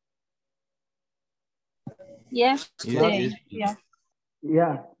 Yes. Yeah.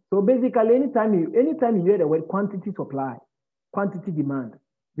 Yeah. So basically, anytime you hear the word quantity supply, quantity demand,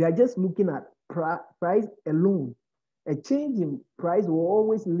 we are just looking at price alone. A change in price will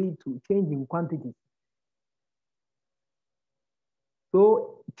always lead to change in quantity.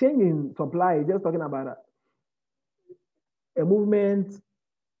 So change in supply is just talking about a movement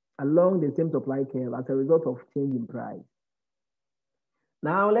along the same supply curve as a result of change in price.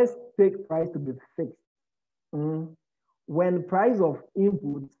 Now let's take price to be fixed. When price of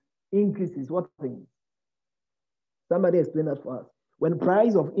input increases, what happens? Somebody explain that for us. When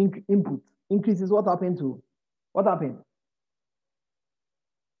price of input increases, what happened?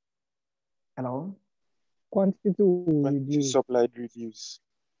 Hello? Quantity will Quantity reduce. supplied reduce.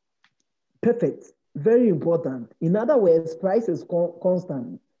 Perfect. Very important. In other words, price is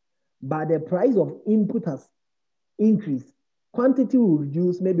constant, but the price of input has increased. Quantity will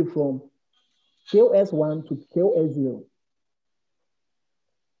reduce maybe from KOS1 to KOS0.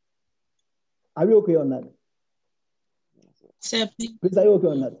 Are we okay on that? Sir, Please, are you okay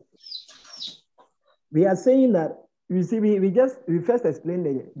on that? We are saying that, you see, we first explained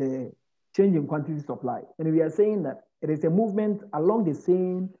the change in quantity supply. And we are saying that it is a movement along the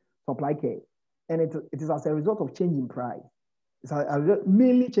same supply curve. And it is as a result of change in price. It's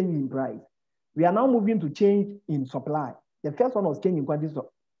mainly change in price. We are now moving to change in supply. The first one was change in quantity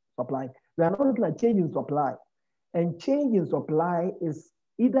supply. We are now looking at change in supply. And change in supply is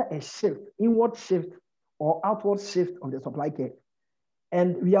either a shift, inward shift, or outward shift of the supply curve.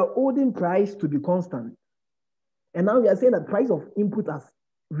 And we are holding price to be constant. And now we are saying that price of input has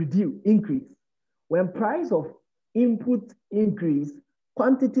increased. When price of input increase,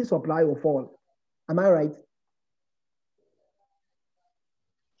 quantity supply will fall. Am I right?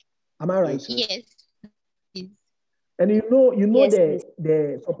 Am I right? Yes. And you know Yes,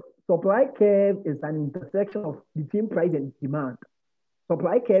 the supply curve is an intersection of between price and demand.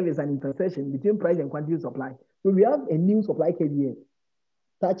 Supply curve is an intersection between price and quantity supply. So we have a new supply curve here.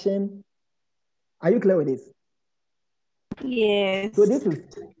 Touching. Are you clear with this? Yes. So this is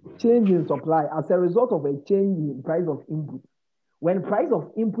change in supply as a result of a change in price of input. When price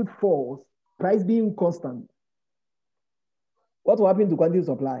of input falls, price being constant, what will happen to quantity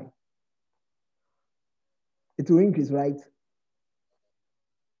supply? It will increase, right?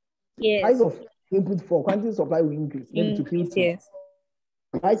 Yes. Price of input fall, quantity supply will increase. Maybe to Q2. Yes.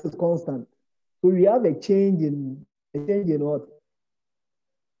 Price is constant. So we have a change in what?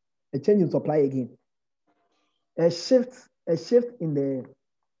 A change in supply again. A shift in the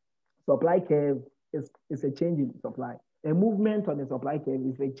supply curve is a change in supply. A movement on the supply curve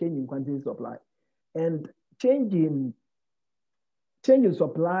is a change in quantity supply. And change in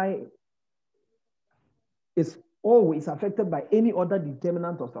supply is always affected by any other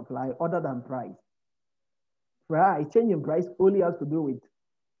determinant of supply other than price. Change in price only has to do with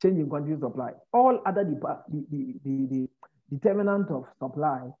change in quantity supply. All other the determinant of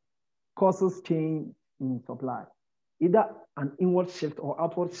supply causes change in supply, either an inward shift or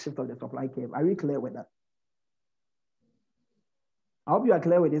outward shift of the supply curve. Are we clear with that? I hope you are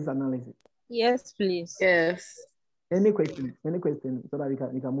clear with this analysis. Yes, please. Yes. Any questions? Any questions so that we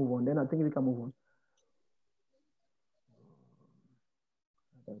can move on? Then I think we can move on.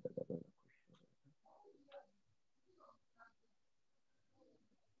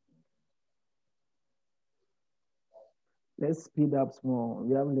 Let's speed up small.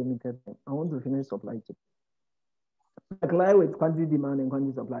 We have limited time. I want to finish supply chain. Clear with quantity demand and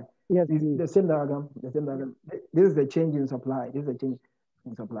quantity supply. Yes, the same diagram. The same diagram. This is the change in supply. This is the change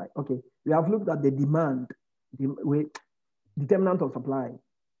in supply. Okay. We have looked at the demand, determinant of supply.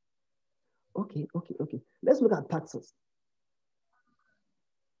 Okay. Let's look at taxes.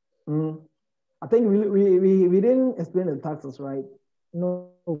 I think we didn't explain the taxes, right?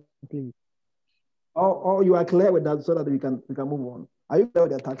 No, please. Or you are clear with that so that we can move on. Are you clear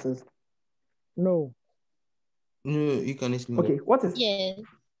with the taxes? No. No, you can explain. Okay, what is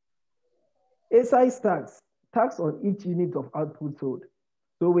excise tax on each unit of output sold?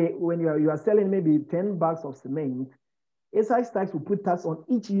 So when you are selling maybe 10 bags of cement, excise tax will put tax on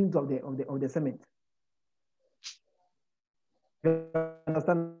each unit of the cement. You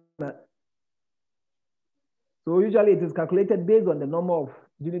understand that? So usually it is calculated based on the number of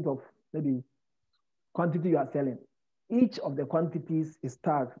units of maybe quantity you are selling. Each of the quantities is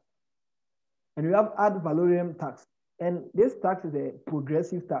taxed. And we have ad valorem tax. And this tax is a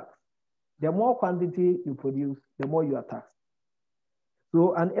progressive tax. The more quantity you produce, the more you are taxed.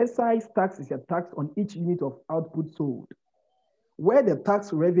 So an excise tax is a tax on each unit of output sold, where the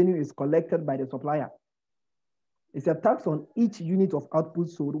tax revenue is collected by the supplier. It's a tax on each unit of output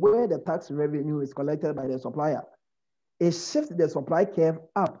sold, where the tax revenue is collected by the supplier. It shifts the supply curve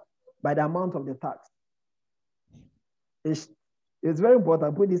up by the amount of the tax. It's very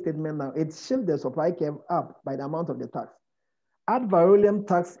important. Put this statement now. It shifts the supply curve up by the amount of the tax. Ad valorem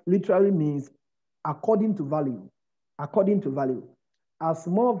tax literally means according to value. According to value. As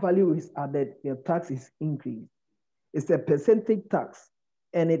more value is added, the tax is increased. It's a percentage tax,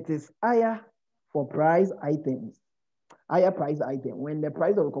 and it is higher for price items. Higher price item. When the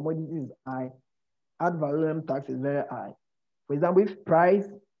price of a commodity is high, ad valorem tax is very high. For example,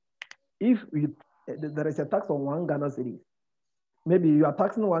 if there is a tax on 1 Ghana cedi, maybe you are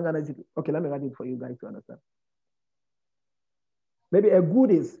taxing 1 Ghana cedi. Okay, let me write it for you guys to understand. maybe a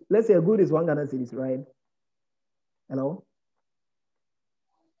good is, let's say a good is 1 Ghana cedis, right? Hello?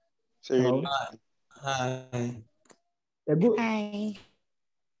 Hello? Hi. A good, Hi.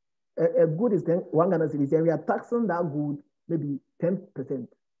 a good is 1 Ghana cedis, and we are taxing that good maybe 10%.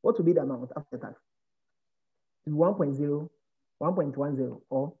 What will be the amount after tax? 1.0, 1.10,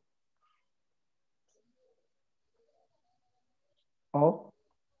 or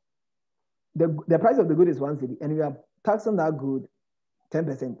the price of the good is 1 cedi, and we are taxing that good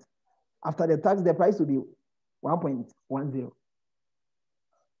 10%. After the tax, the price will be 1.10.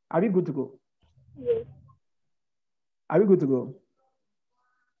 Are we good to go? Yes. Are we good to go?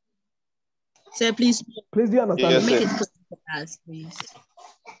 Sir, please do you understand? Yes, make sir. it clear for us, please.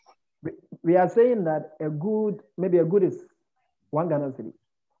 We are saying that maybe a good is 1 Ghana cedi,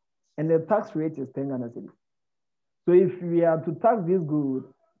 and the tax rate is 10 Ghana cedi. So if we are to tax this good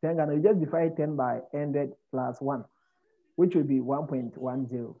 10 Ghana, you just divide 10 by 100 plus 1, which will be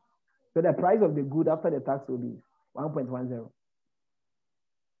 1.10. So the price of the good after the tax will be 1.10.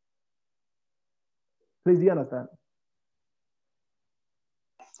 Please, do you understand?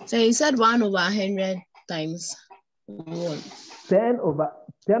 So you said 1 over 100 times 1. 10 over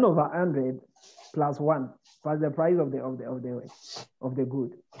 100 plus 1 plus the price of the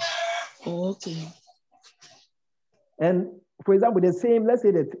good. Oh, okay. And for example, let's say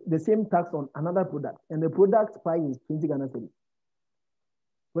that the same tax on another product, and the product price is 20 Ghana cedi.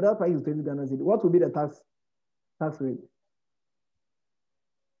 Product price is 20 Ghana cedi. What will be the tax rate?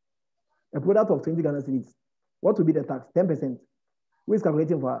 A product of 20 Ghana cedis. What will be the tax? 10%. Who is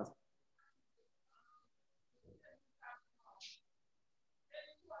calculating for us?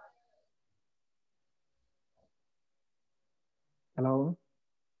 Hello?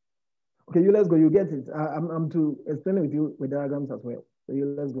 Okay, let's go. You get it. I'm to explain it with you with diagrams as well. So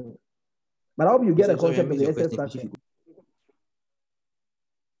let's go. But I hope you get a concept of the excess tax.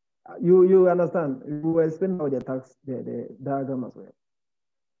 You understand? You will explain how the tax, the diagram as well.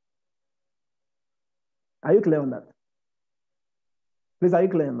 Are you clear on that? Please, are you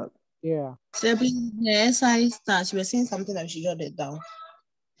clear on that? Yeah. So please, the SI tax, you were saying something that we should jot it down.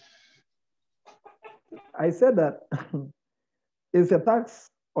 I said that it's a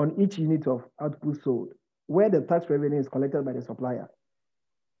tax on each unit of output sold, where the tax revenue is collected by the supplier.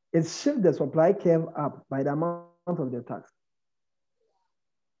 It shifts the supply curve up by the amount of the tax.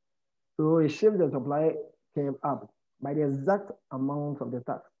 So it shifts the supply curve up by the exact amount of the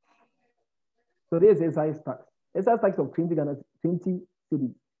tax. So this is excise tax. Excise tax of 20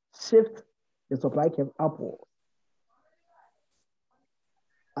 cedis shift the supply curve upward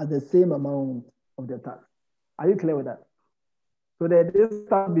at the same amount of the tax. Are you clear with that? So the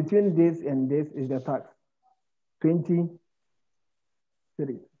distance between this and this is the tax, 20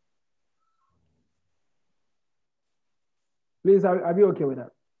 cedis. Please, are you okay with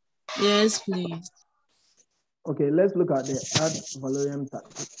that? Yes, please. Okay, let's look at the ad valorem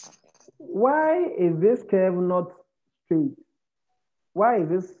tax. Why is this curve not straight? Why is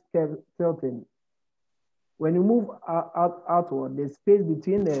this curve tilting? When you move outward, the space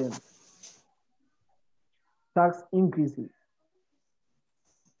between the tax increases.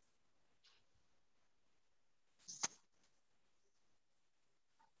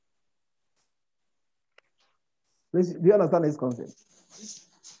 Please, do you understand this concept?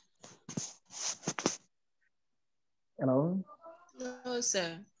 Hello? No,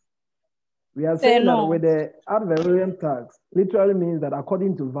 sir. We are saying that with the ad valorem tax, literally means that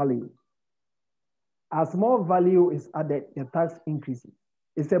according to value, as more value is added, the tax increases.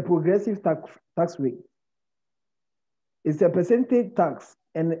 It's a progressive tax rate. It's a percentage tax,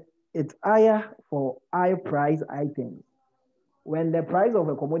 and it's higher for high price items. When the price of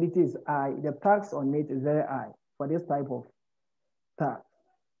a commodity is high, the tax on it is very high for this type of tax.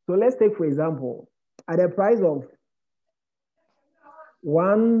 So let's take, for example, at the price of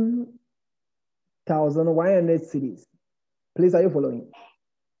 1,100 cedis. Please, are you following?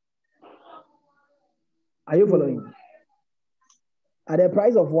 Are you following? At the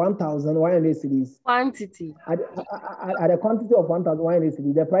price of 1,100 cedis. Quantity. At a quantity of 1,100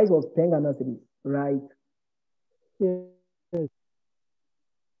 cedis, the price was 10 Ghana cedis, right? Yes.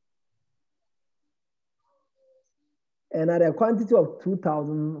 And at a quantity of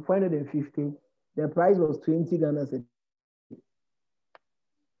 2,450, the price was 20 Ghana cedis.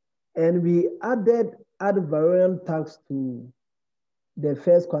 And we added ad valorem tax to the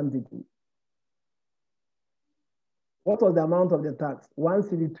first quantity. What was the amount of the tax? 1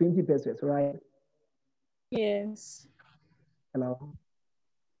 cedi, 20 pesos, right? Yes. Hello.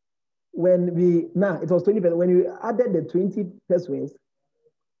 It was 20 pesos. When we added the 20 pesos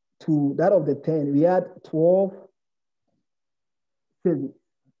to that of the 10, we had 12 cedis,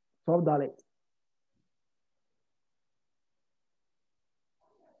 $12.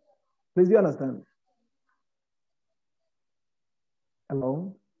 Please, do you understand?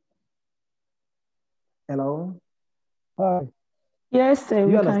 Hello? Hello? Hi. Yes, sir,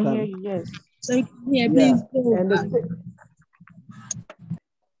 Do you we can understand? hear you. Yes. So yeah, please go and back.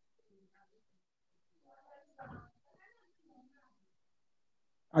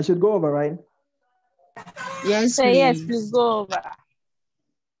 I should go over, right? Yes, Say yes, please go over.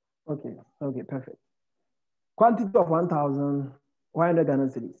 Okay, perfect. Quantity of 1,100 Ghana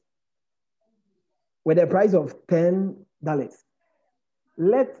cedis with a price of $10.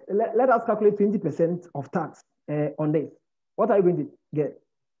 Let us calculate 20% of tax on this. What are you going to get?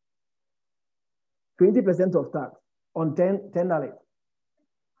 20% of tax on $10.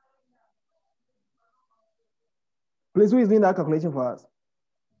 Please, who is doing that calculation for us?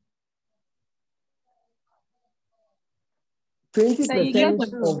 20% so you get of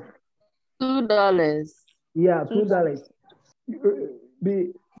 $2. Yeah, $2.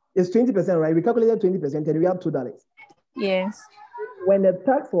 It's 20%, right? We calculated 20% and we have $2. Yes. When the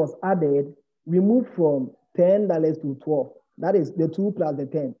tax was added, we moved from $10 to 12. That is the 2 plus the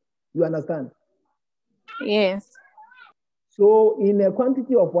 10. You understand? Yes. So in a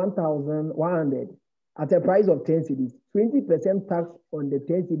quantity of 1,100 at a price of 10 cedis, 20% tax on the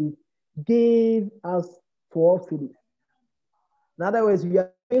 10 cedis gave us 12 cedis. In other words, we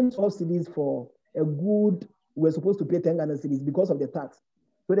are paying 12 cedis for a good, we're supposed to pay 10 Ghana cedis because of the tax.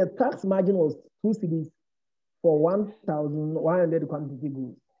 So the tax margin was 2 cedis for 1,100 quantity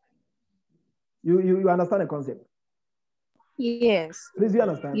goods. You understand the concept? Yes. Please, you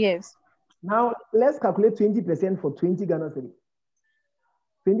understand? Yes. Now, let's calculate 20% for 20 Ghana cedis.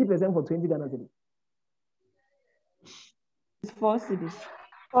 20% for 20 Ghana cedis. It's 4 cedis.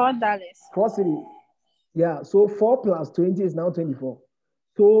 $4. 4 cedis. Yeah, so 4 plus 20 is now 24.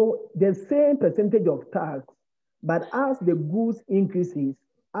 So the same percentage of tax, but as the goods increases,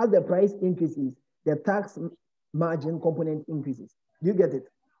 as the price increases, the tax margin component increases. Do you get it?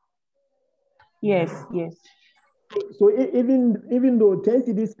 Yes, yes. So even though 10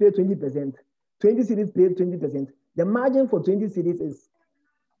 cedis pay 20%, 20 cedis pay 20%, the margin for 20 cedis is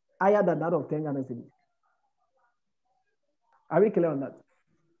higher than that of 10 Ghana cedis. Are we clear on that?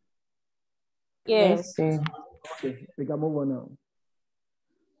 Yes. Okay, we can move on now.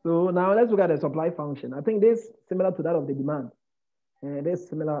 So now let's look at the supply function. I think this is similar to that of the demand. This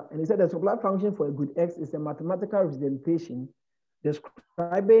similar, and he said the supply function for a good X is a mathematical representation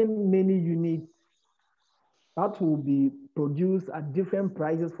describing many units that will be produced at different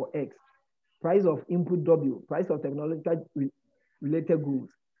prices for X. Price of input W, price of technological related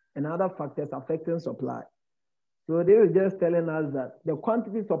goods, and other factors affecting supply. So they were just telling us that the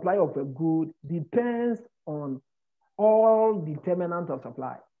quantity supply of a good depends on all determinants of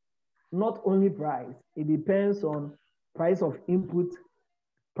supply, not only price. It depends on price of input,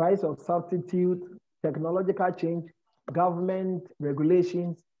 price of substitute, technological change, government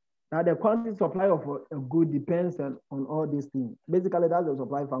regulations. Now the quantity supply of a good depends on all these things. Basically, that's the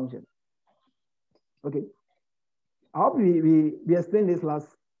supply function. Okay. I hope we explained this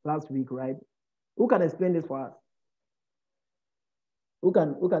last week, right? Who can explain this for us? Who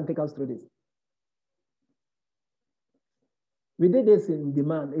can take us through this? We did this in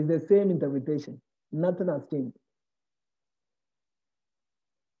demand. It's the same interpretation. Nothing has changed.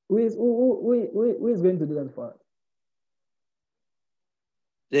 Who is going to do that for us?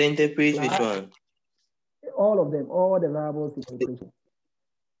 The interpret which one? All of them, all the variables in the equation.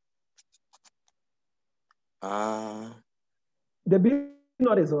 The B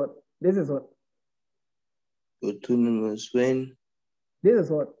not is what? This is what? Autonomous when? This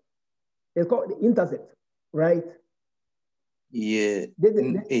is what? It's called the intercept, right? Yeah. This is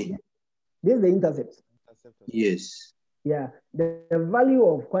the intercept. Yes. Yeah. The value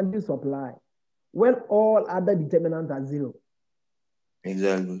of quantity supply when all other determinants are zero.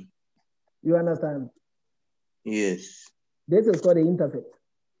 Exactly. You understand? Yes. This is called the intercept.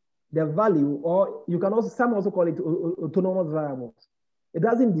 The value, or you can also, some also call it autonomous variables. It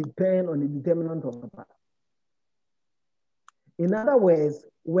doesn't depend on the determinant of supply. In other words,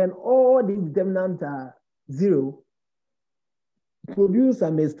 when all the determinants are zero,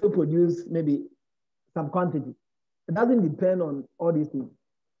 producer may still produce maybe some quantity. It doesn't depend on all these things.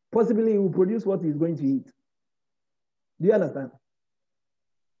 Possibly he will produce what he's going to eat. Do you understand?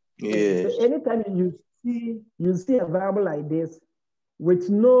 Yes. So anytime you see a variable like this with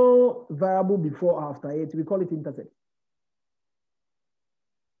no variable before or after it, we call it intercept.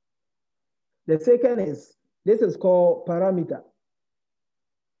 The second is, this is called parameter.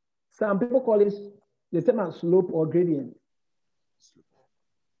 Some people call it the same as slope or gradient.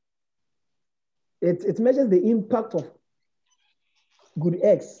 It measures the impact of good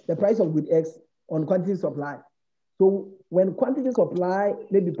X, the price of good X on quantity supply. So when quantity supply,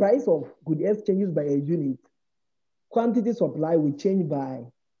 maybe price of good X changes by a unit, quantity supply will change by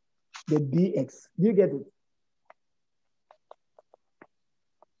the BX. Do you get it?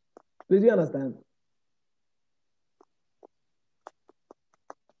 Do you understand?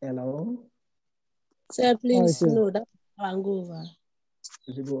 Hello? Sir, please, no, that one go over.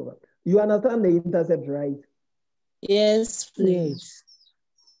 It should go over. You understand the intercept, right? Yes, please.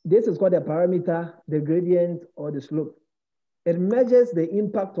 This is called a parameter, the gradient, or the slope. It measures the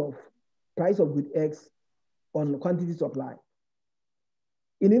impact of price of good X on quantity supply.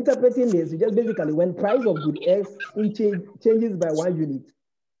 In interpreting this, just basically when price of good X changes by 1 unit,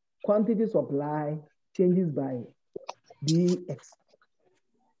 quantity supply changes by BX.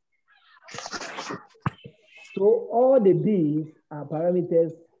 So all the B's are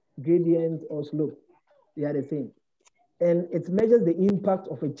parameters, gradient, or slope. They are the same. And it measures the impact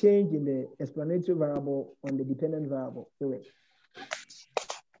of a change in the explanatory variable on the dependent variable. Do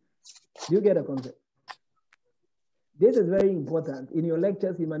you get a concept? This is very important. In your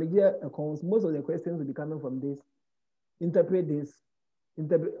lectures, in managerial accounts, most of the questions will be coming from this. Interpret this.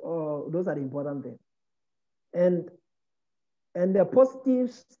 Those are the important things. And the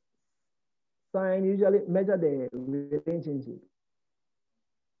positive sign usually measure the relationship.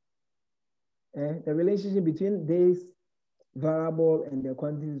 The relationship between this variable and the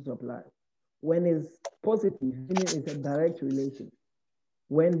quantity supply. When it's positive, meaning it's a direct relation.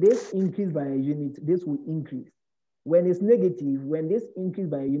 When this increases by a unit, this will increase. When it's negative, when this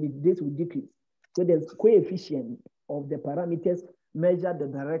increases by a unit, this will decrease. So there's coefficient of the parameters measure the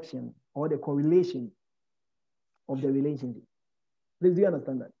direction or the correlation of the relationship. Please, do you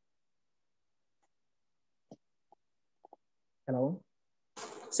understand that? Hello?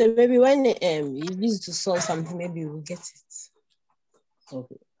 So maybe when you use to solve something, maybe we'll get it.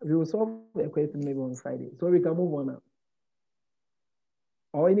 Okay. We will solve a question maybe on Friday. So we can move on now.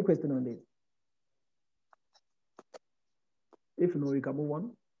 Or any question on this? If no, we can move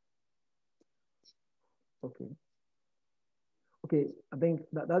on. Okay. Okay, I think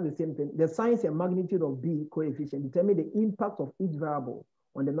that's the same thing. The size and magnitude of B coefficient determine the impact of each variable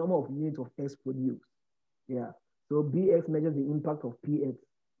on the number of units of X produced. Yeah. So BX measures the impact of PX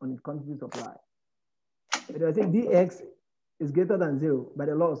on its quantity supply. But I think BX is greater than 0 by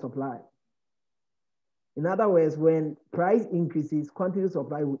the law of supply. In other words, when price increases, quantity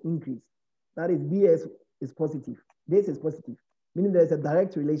supply will increase. That is, BX is positive. This is positive, meaning there's a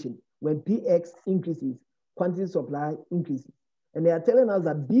direct relation. When PX increases, quantity supply increases. And they are telling us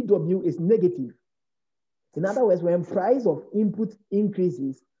that BW is negative. In other words, when price of input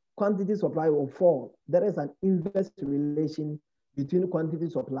increases, quantity supply will fall. There is an inverse relation between quantity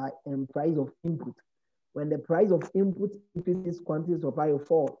supply and price of input. When the price of input increases, quantity supply will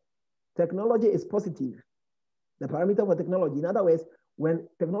fall. Technology is positive, the parameter for technology. In other words, when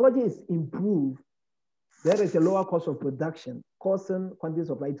technology is improved, there is a lower cost of production, causing quantity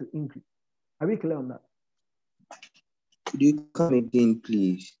supply to increase. Are we clear on that? Could you come again,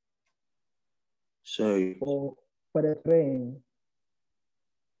 please? Sorry. For the train,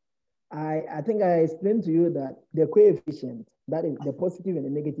 I think I explained to you that the coefficient, that is the positive and the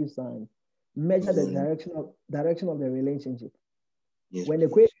negative sign, measure the direction of the relationship. Yes. When the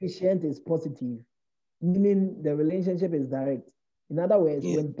coefficient is positive, meaning the relationship is direct. In other words,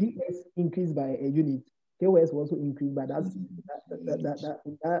 when PS increase by a unit, KOS will also increase by that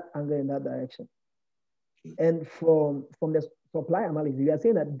angle in that direction. And from the supply analysis, we are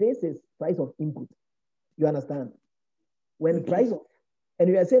saying that this is price of input. You understand? When price of, and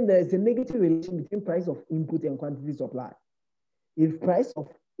we are saying there is a negative relation between price of input and quantity supply. If price of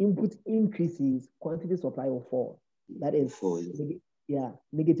input increases, quantity supply will fall. That is,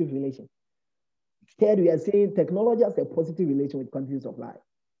 negative relation. Third, we are saying technology has a positive relation with quantity supply.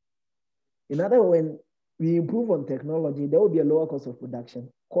 In other words, when we improve on technology, there will be a lower cost of production,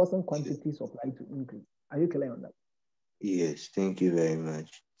 causing quantity supply to increase. Are you clear on that? Yes, thank you very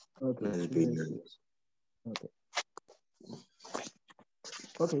much. Okay. That's brilliant. Okay.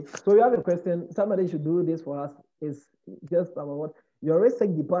 Okay, so we have a question. Somebody should do this for us. It's just about what your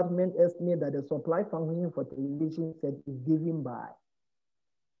research department estimate that the supply function for television set is given by.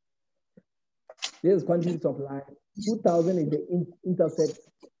 This is quantity supply. 2000 is the intercept.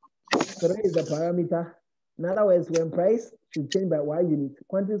 3 is the parameter. In other words, when price should change by 1 unit,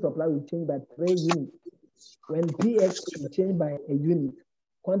 quantity supply will change by 3 units. When PX should change by a unit,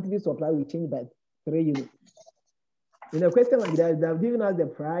 quantity supply will change by 3 units. In a question like that, they have given us the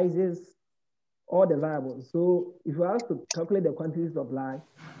prices all the variables. So if you have to calculate the quantity supply,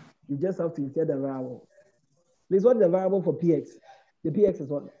 you just have to insert the variable. Please, what is the variable for PX? The PX is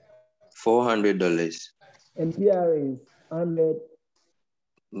what? $400. And PR is 100.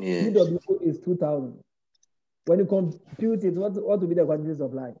 Yes. PW is 2,000. When you compute it, what will be the quantity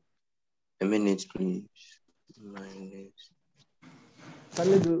supply? A minute, please. Minus. Can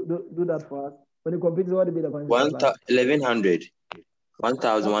you do that for us? When you compute it, what will be the quantity supply? 1,100.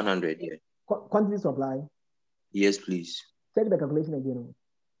 1,100, yeah. Quantity supply? Yes, please. Check the calculation again.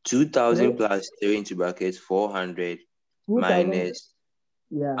 2,000 plus 3 into brackets, 400 minus.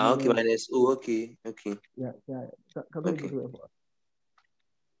 Yeah. Okay, minus. Oh, okay. Yeah. Calculate it for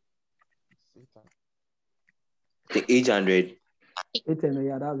us. 800. 800,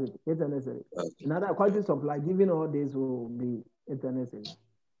 yeah, that's it. 800. Okay. Another quantity supply, given all this, will be 800.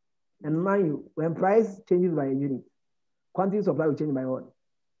 And mind you, when price changes by a unit, quantity supply will change by what?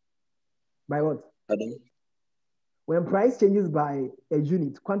 By what? Pardon? When price changes by a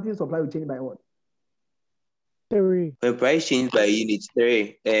unit, quantity supply will change by what? 3. When price changes by a unit,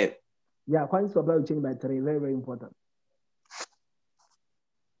 3. Yeah, quantity supply will change by 3. Very, very important.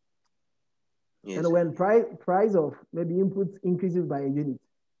 Yes. And when price of maybe inputs increases by a unit,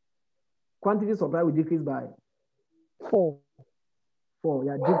 quantity supply will decrease by 4. 4,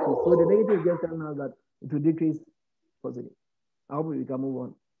 yeah, decrease. So the negative is just telling us that it will decrease positive. I hope we can move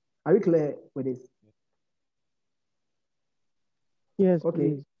on. Are we clear with this? Yes. Okay.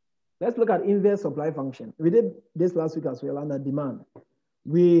 Please. Let's look at inverse supply function. We did this last week as well under demand.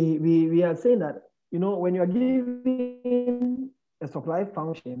 We are saying that, you know, when you are given a supply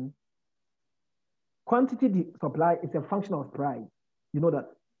function, quantity supply is a function of price. You know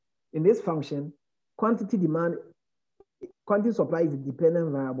that. In this function, quantity supply is a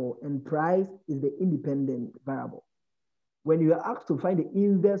dependent variable and price is the independent variable. When you are asked to find the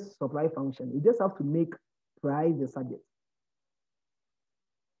inverse supply function, you just have to make price the subject.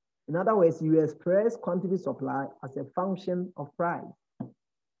 In other words, you express quantity supply as a function of price.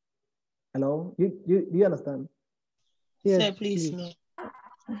 Hello? Do you understand? Yes, sir, please. No.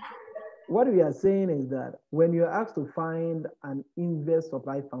 What we are saying is that when you're asked to find an inverse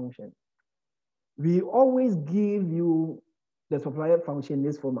supply function, we always give you the supply function in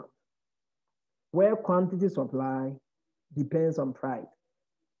this format, where quantity supply depends on price.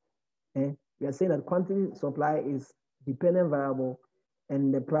 We are saying that quantity supply is dependent variable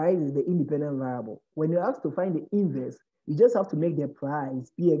and the price is the independent variable. When you're asked to find the inverse, you just have to make the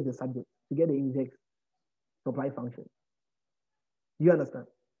price PX the subject to get the inverse supply function. Do you understand?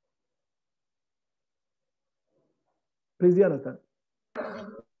 Please, do you understand?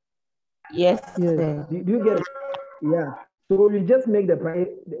 Yes. Do you get it? Yeah. So we just make the price.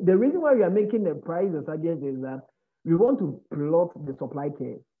 The reason why we are making the price the subject is that we want to plot the supply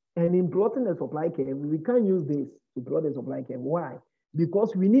curve. And in plotting the supply curve, we can't use this to plot the supply curve. Why?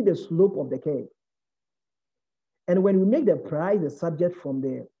 Because we need the slope of the curve. And when we make the price the subject from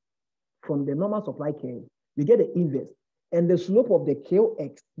the normal supply curve, we get the inverse. And the slope of the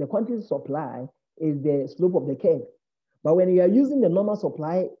QX, the quantity supply, is the slope of the curve. But when you are using the normal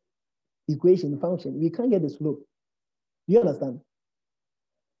supply equation function, we can't get the slope. Do you understand?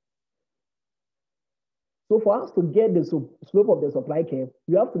 So for us to get the slope of the supply curve,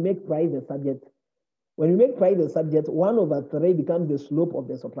 you have to make price the subject. When you make price the subject, 1/3 becomes the slope of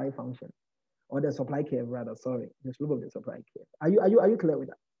the supply function, or the supply curve rather, sorry, the slope of the supply curve. Are you clear with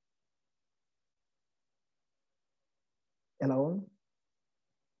that? Hello?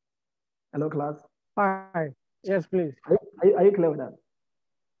 Hello, class? Hi. Yes, please. Are you clear with that?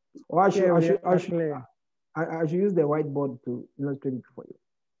 Or I should use the whiteboard to illustrate it for you.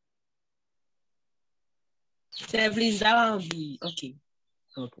 Sir, please, that one will be okay.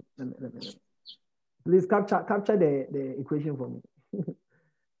 Okay, let me. Please capture the equation for me.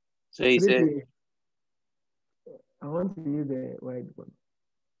 So you said, I want to use the whiteboard.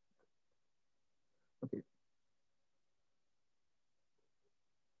 Okay.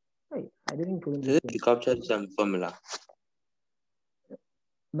 Hey, I didn't clean this. You captured some formula.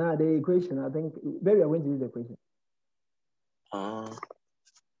 Now the equation, I think maybe I went to use the equation.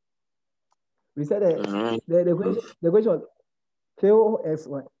 We said the question was KOS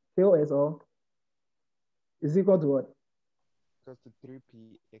is equal to what? Equals to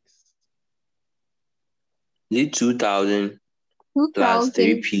 3px. Need 2,000 plus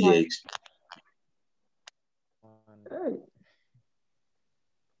 3px. Hey.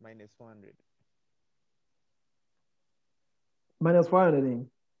 Minus 400. Minus 400.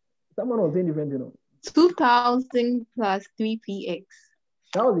 Someone was saying different, you know. 2,000 plus 3px.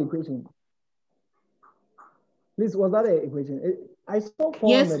 That was the equation. Please, was that the equation? I saw 400.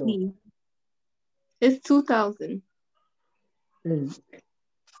 Yes, please. It's 2,000. I'm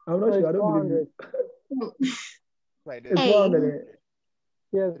not sure. I don't believe you. It's 400.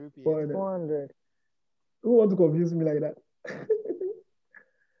 Yes, 400. 400. Who wants to confuse me like that?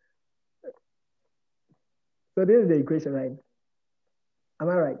 So this is the equation, right? Am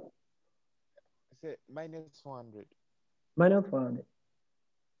I right? I said minus 400. Minus 400.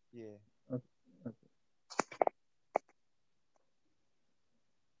 Yeah. Okay.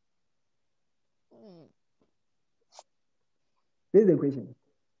 This is the equation.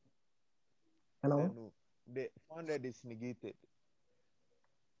 Hello? No, the 400 is negated.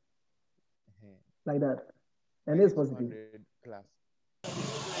 Like that. And this is positive. Plus.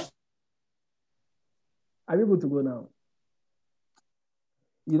 Are we good to go now?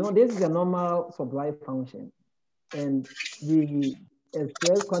 You know, this is a normal supply function. And we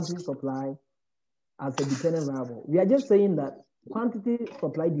express quantity supply as a dependent variable. We are just saying that quantity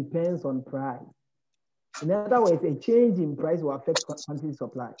supply depends on price. In other words, a change in price will affect quantity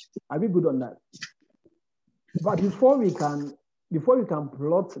supply. Are we good on that? But before we can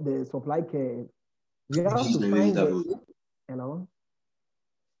plot the supply curve, we have to find the,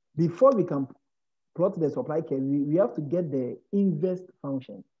 before we can plot the supply curve, we have to get the inverse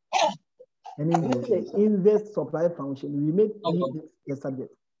function. And in getting the inverse supply function, we make P the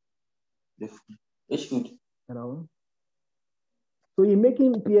subject. So in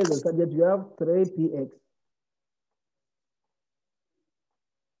making P as a subject, you have 3px.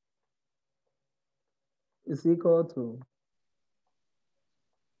 Is equal to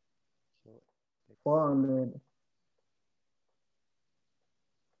 400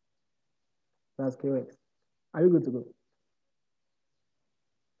 plus qx. Are you good to go?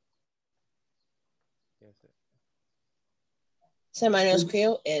 Yes, sir. So minus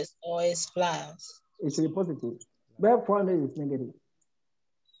q is always plus. It should be positive. Where 400 is negative.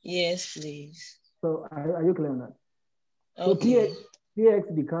 Yes, please. So are you clear on that? Okay. So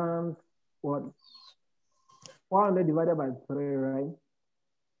px becomes what? 400 divided by 3, right?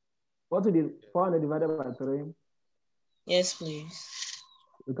 What would be 400 divided by 3? Yes, please.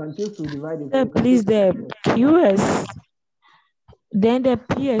 You can choose to divide it. Please, the QS, then the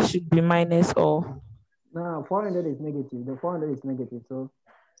PS should be minus or? No, 400 is negative. The 400 is negative, so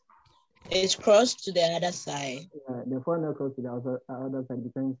it's crossed to the other side. Yeah, the 400 cross to the other side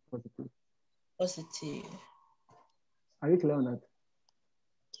becomes positive. Positive. Are you clear on that?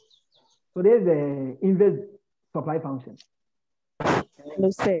 So there's the inverse supply function. No,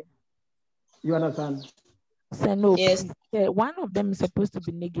 sir. You understand? Sir, no. Yes. Please. One of them is supposed to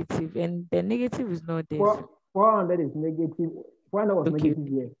be negative, and the negative is not there. 400 is negative. 400 was negative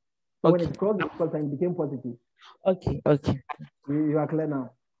here. So when it crossed the equal sign, it became positive. Okay. You are clear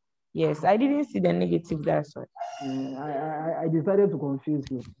now? Yes, I didn't see the negative, that's why. I decided to confuse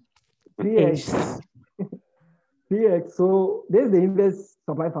you. PX. PX. So there's the inverse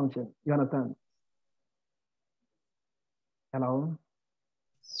supply function. You understand? Hello?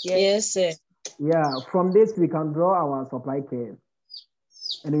 Yes, sir. Yeah, from this we can draw our supply curve.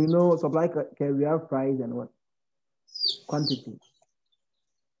 And we know supply curve, we have price and what? Quantity.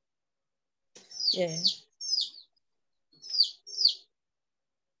 Yeah.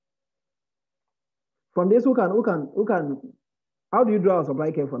 From this, who can, how do you draw a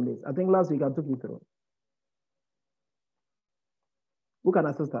supply curve from this? I think last week I took you through. Who can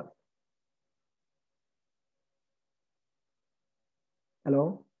assist us?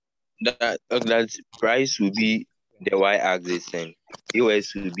 Hello? That price will be the y-axis and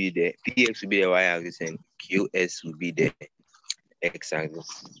QS will be the PX will be the y-axis and QS will be the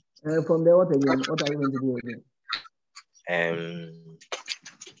x-axis. From there, what again? What are we going to do again?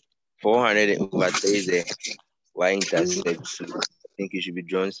 400 over 3 is the y-intercept. So I think it should be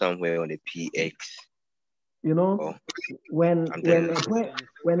drawn somewhere on the PX. You know, when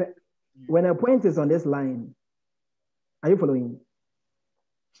a point is on this line, are you following?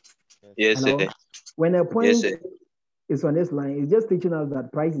 Yes, Hello? sir. When a point is on this line, it's just teaching us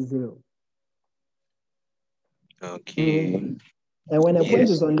that price is 0. Okay. And when a point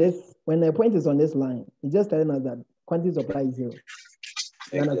is on this line, it's just telling us that quantity supply is 0.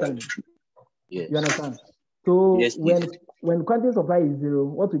 You understand? Yes. You understand? So yes, when quantity supply is 0,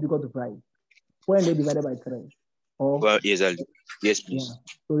 what would you call the price? 400 divided by 3. Or, well, yes, yes, please.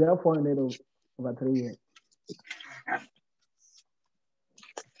 Yeah. So we have 400 over 3 here.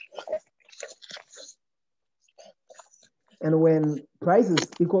 And when price is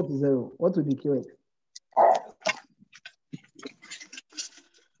equal to 0, what would be QX?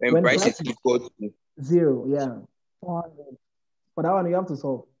 When price is equal to 0, yeah. 400. For that one, you have to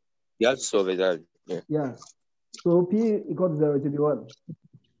solve. You have to solve it. Yeah. So P equal to 0 to be what?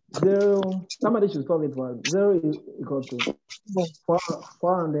 0, somebody should solve it for us. 0 is equal to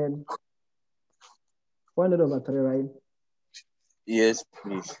 400 over 3, right? Yes,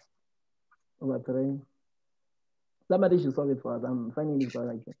 please. Over 3. Somebody should solve it for us. I'm finding it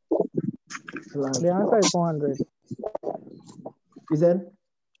correct. The answer is 400. Is it?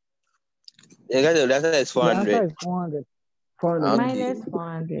 The answer is 400. The answer is 400. 400. Minus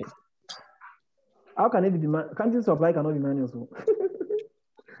 400. How can it be quantity supply cannot be minus?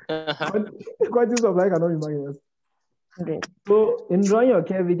 Quantity supply cannot be minus. Okay. So in drawing your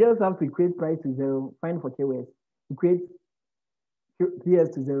curve, we just have to equate price to 0, find for KWS. Equate PS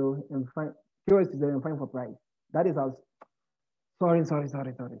to 0 and find KWS to 0 and find for price. That is how. Sorry.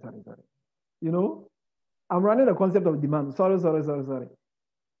 You know, I'm running the concept of demand. Sorry.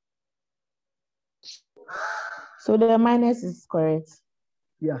 So the minus is correct.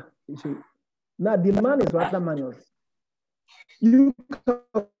 Yeah, it should. Now demand is rather minus. You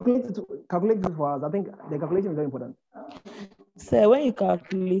calculate this for us. I think the calculation is very important. So when you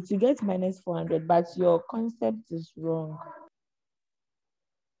calculate, you get minus 400, but your concept is wrong.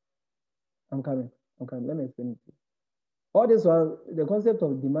 I'm coming. Let me explain it. All this while, the concept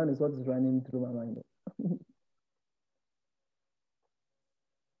of demand is what is running through my mind.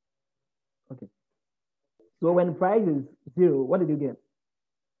 Okay. So when price is 0, what did you get?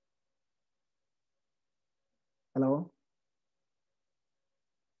 Hello?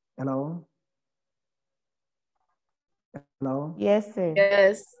 Yes, sir.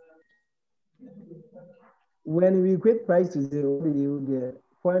 Yes. When we equate price to 0, what do you get?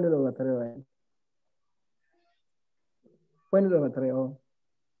 400 over 3, right? 400 over 3, oh.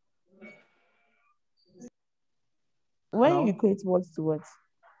 When you equate what to what?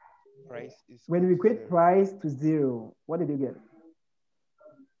 Price is when we equate price to 0, what did you get?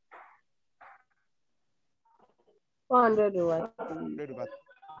 400 over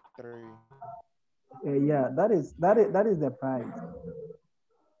 3. Yeah, that is the price.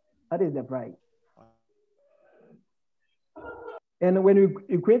 That is the price. And when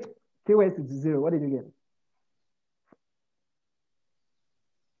we equate KWS to 0, what did you get?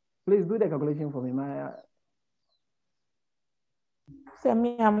 Please do the calculation for me.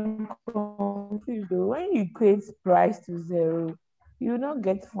 I'm confused. When you equate price to 0, you don't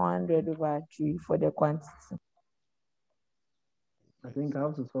get 400 over 3 for the quantity. I think I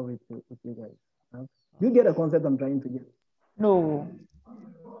have to solve it with you guys. You get a concept I'm trying to get? No.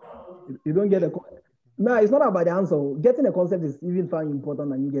 You don't get a concept. No, it's not about the answer. Getting a concept is even far important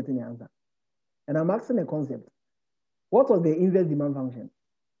than you getting the answer. And I'm asking a concept. What was the inverse demand function?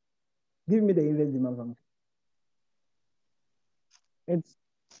 Give me the inverse demand function. It's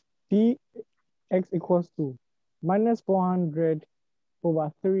Px equals to minus 400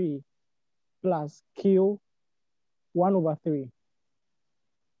 over 3 plus Q 1 over 3.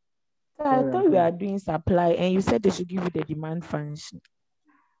 So I thought we are doing supply and you said they should give you the demand function.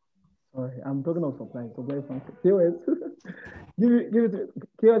 Sorry, I'm talking of supply function. KOS. give it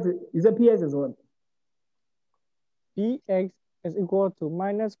KOS. Is it PS as well? Px is equal to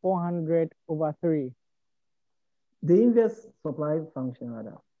minus 400 over 3. The inverse supply function,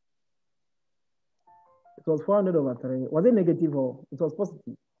 rather. It was 400 over 3. Was it negative or it was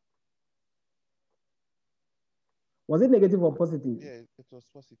positive? Was it negative or positive? Yeah, it was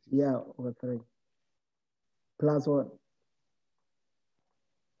positive. Yeah, over 3. Plus what?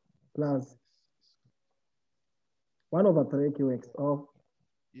 Plus 1 over 3 QX. Oh.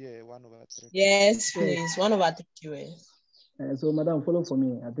 Yeah, 1 over 3. Yes, please. 1 over 3 QX. So, madam, follow for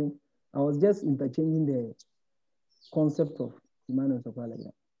me. I think I was just interchanging the concept of demand and supply like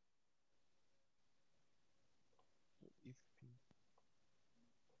that.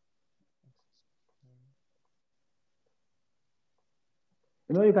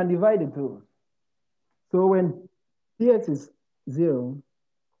 You know, you can divide the two. So when PS is 0,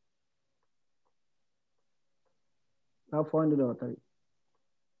 now 400 over 3.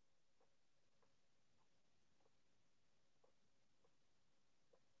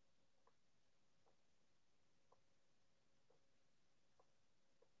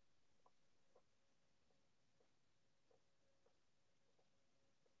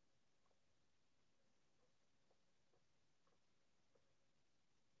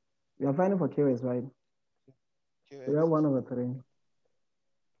 We are finding for QS, right? QS. We have 1 over 3.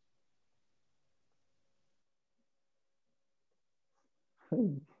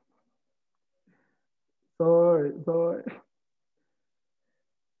 Sorry.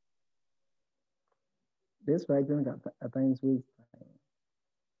 This writing at times waste time.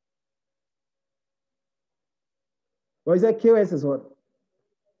 What is that? QS is what?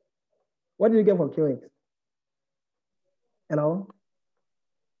 What did you get for QX? Hello?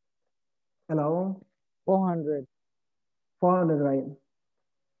 Hello? 400. 400, right?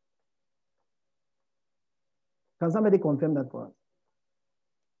 Can somebody confirm that for us?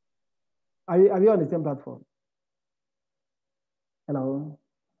 Are you on the same platform? Hello?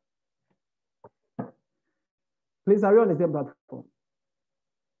 Please, are you on the same platform?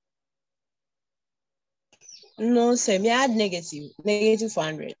 No, sir. We had negative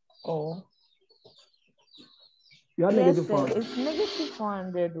 400. Oh. You have Yes, negative sir. 400. It's negative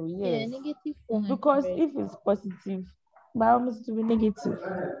 400. Oh, yes. Yeah, negative 400. Because if it's positive, by almost to be negative.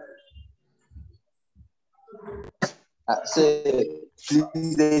 So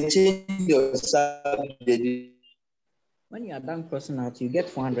please change your subject. When you are done crossing out, you get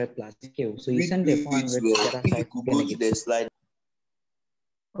 400 plus scale. So you send the 400 to the other side. You go to the slide.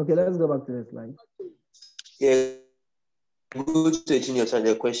 Okay, let's go back to the slide. Yeah, go to change your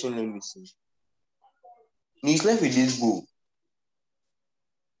subject. The question, let me see. He's left with this book.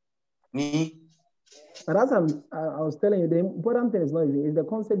 But as I was telling you, the important thing is not it's the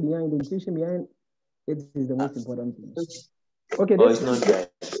concept behind the intuition behind it is the most important thing. Okay, it's not right.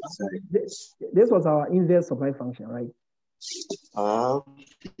 This was our inverse supply function, right?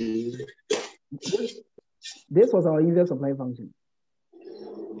 Okay. This was our inverse supply function.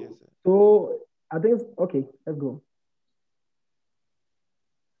 Yes, sir. So I think okay, let's go.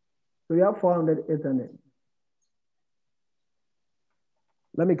 So we have 400, 800.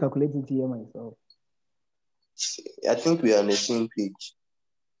 Let me calculate it here myself. I think we are on the same page.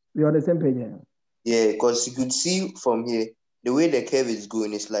 We are on the same page here. Yeah, because you could see from here the way the curve is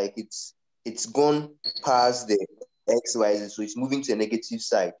going. It's like it's gone past the XY, so it's moving to the negative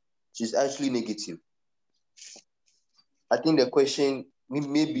side. So it's actually negative. I think the question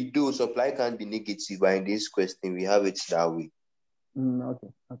maybe though supply can't be negative, but in this question we have it that way.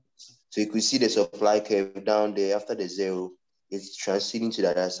 Okay. So you could see the supply curve down there after the zero. It's transiting to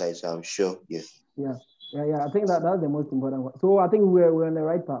the other side, so I'm sure, yeah. Yeah. I think that's the most important one. So I think we're on the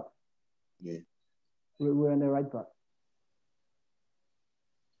right path. Yeah. We're on the right path.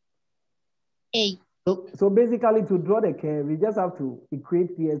 Hey. So basically, to draw the curve, we just have to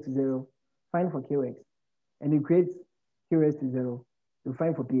equate PS to 0, find for QX, and equate QS to 0 to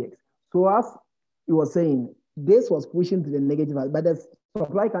find for PX. So as you were saying, this was pushing to the negative, but the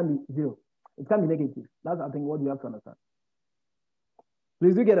supply can be 0. It can be negative. That's, I think, what you have to understand.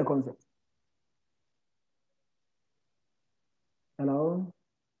 Please do get a concept. Hello?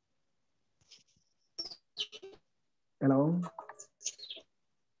 Hello?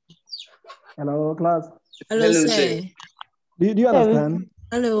 Hello, class? Hello, sir. Do you understand?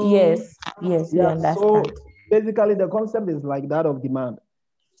 Hello. Yes, we understand. So basically the concept is like that of demand.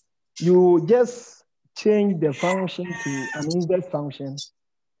 You just change the function to an inverse function,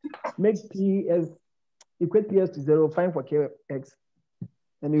 make PS, equate PS to 0, find for KX,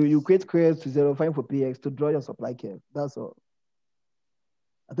 and you equate QS to 0, find for PX to draw your supply curve. That's all.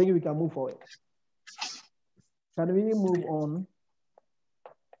 I think we can move forward. Can we move on?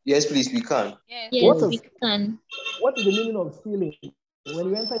 Yes, please, we can. Yes, we can. What is the meaning of ceiling when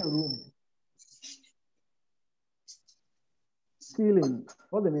you enter a room? Ceiling,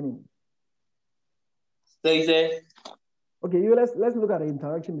 what's the meaning? Okay, let's look at the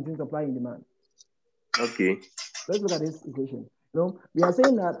interaction between supply and demand. Okay. Let's look at this equation. We are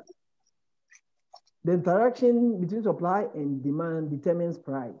saying that the interaction between supply and demand determines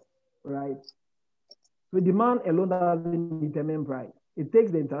price, right? So demand alone doesn't determine price. It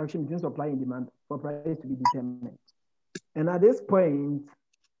takes the interaction between supply and demand for price to be determined. And at this point,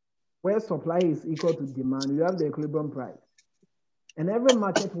 where supply is equal to demand, you have the equilibrium price. And every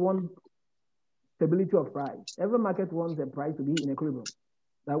market wants stability of price. Every market wants the price to be in equilibrium.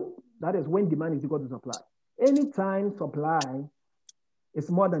 That is when demand is equal to supply. Anytime supply is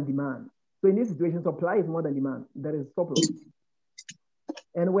more than demand. So in this situation, supply is more than demand. There is surplus.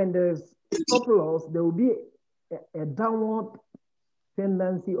 And when there's surplus, there will be a downward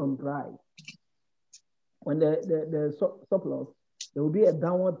tendency on price. When the surplus, there will be a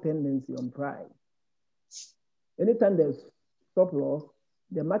downward tendency on price. Anytime there's surplus,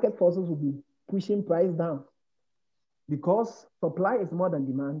 the market forces will be pushing price down. Because supply is more than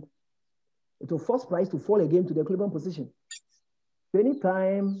demand, it will force price to fall again to the equilibrium position. So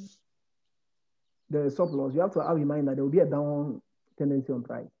anytime there's surplus, you have to have in mind that there will be a down tendency on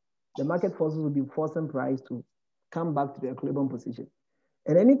price. The market forces will be forcing price to come back to the equilibrium position.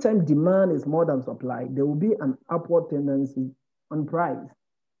 And anytime demand is more than supply, there will be an upward tendency on price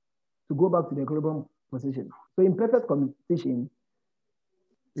to go back to the equilibrium position. So in perfect competition,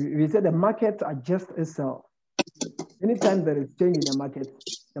 we say the market adjusts itself. Anytime there is change in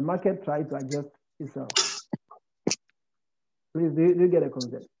the market tries to adjust itself. Please, do you get a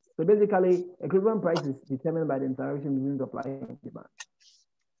concept? So So basically, equilibrium price is determined by the interaction between supply and demand.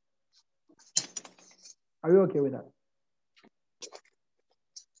 Are you okay with that?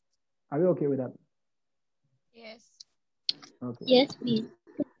 Are you okay with that? Yes. Okay. Yes, please.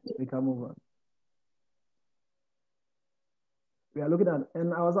 We can move on. We are looking at,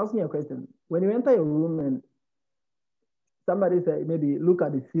 and I was asking you a question. When you enter your room and somebody said, maybe look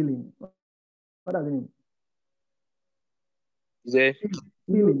at the ceiling, what does it mean? The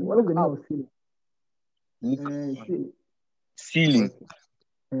Ceiling. What is the meaning of ceiling? ceiling.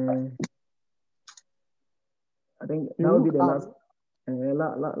 I think that will be the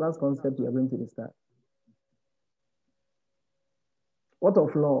last concept we are going to start. What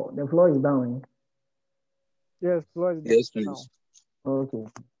of floor? The floor is down. Yes, floor is down. Yes, please. Okay.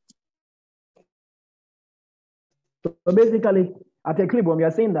 So basically, at equilibrium, we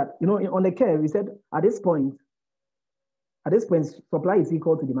are saying that, you know, on the curve, we said at this point, supply is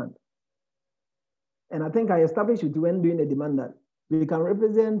equal to demand. And I think I established it when doing the demand that we can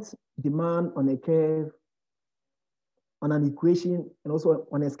represent demand on a curve, on an equation, and also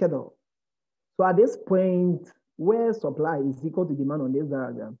on a schedule. So at this point, where supply is equal to demand on this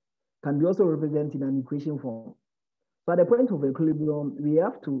diagram can be also represented in an equation form. So at the point of equilibrium, we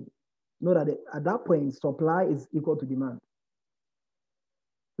have to know that at that point, supply is equal to demand.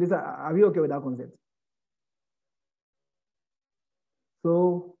 Please, are we okay with that concept?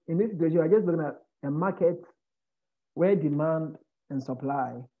 So in this situation, we're just looking at a market where demand and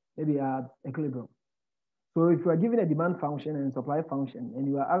supply maybe are equilibrium. So if you are given a demand function and a supply function, and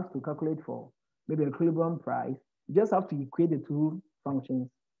you are asked to calculate for maybe equilibrium price, you just have to equate the two functions,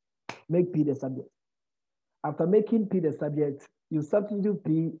 make P the subject. After making P the subject, you substitute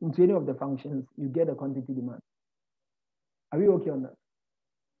P into any of the functions, you get a quantity demand. Are we okay on that?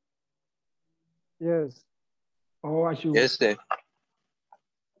 Yes. Or I should Yes, sir.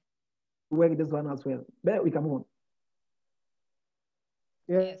 work this one as well. But we can move on.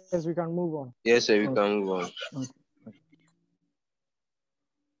 Yes, we can move on. Yes, sir, we can move on. Okay.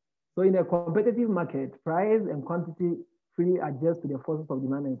 So in a competitive market, price and quantity freely adjust to the forces of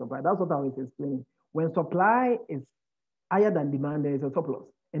demand and supply. That's what I was explaining. When supply is higher than demand, there is a surplus,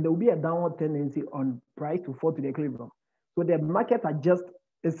 and there will be a downward tendency on price to fall to the equilibrium. So the market adjusts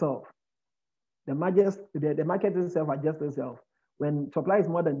itself. The market itself adjusts itself. When supply is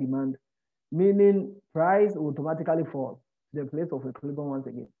more than demand, meaning price will automatically fall to the place of equilibrium once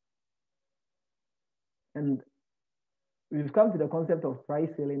again. And we've come to the concept of price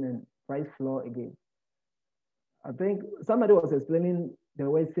ceiling and price floor again. I think somebody was explaining the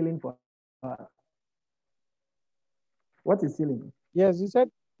word ceiling for us. What is ceiling? Yes, you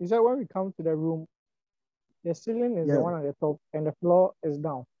said when we come to the room, the ceiling is the one at the top and the floor is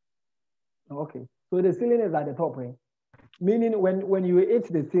down. Okay, so the ceiling is at the top, right? Meaning when you hit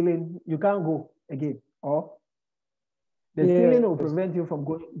the ceiling, you can't go again, or the ceiling will prevent you from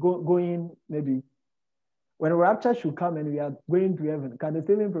going maybe. When rapture should come and we are going to heaven, can the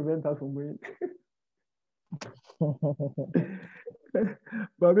ceiling prevent us from going?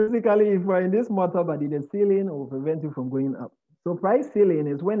 But basically, if we're in this mortal body, the ceiling will prevent you from going up. So price ceiling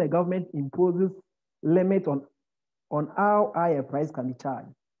is when the government imposes limit on how high a price can be charged.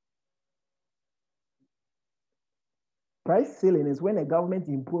 Price ceiling is when a government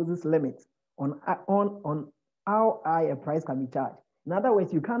imposes limits on how high a price can be charged. In other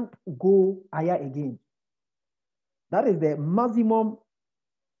words, you can't go higher again. That is the maximum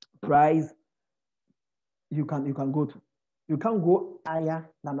price you can go to. You can't go higher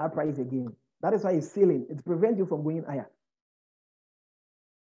than that price again. That is why it's ceiling. It prevents you from going higher.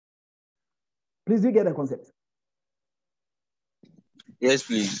 Please, do you get the concept? Yes,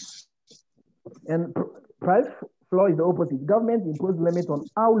 please. And price floor is the opposite. Government imposes limit on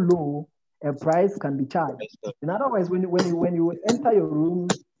how low a price can be charged. In other words, when you enter your room,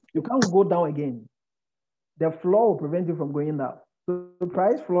 you can't go down again. The floor will prevent you from going down. So the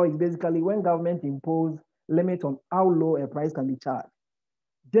price floor is basically when government impose limit on how low a price can be charged.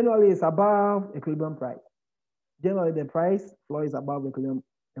 Generally, it's above equilibrium price. Generally, the price floor is above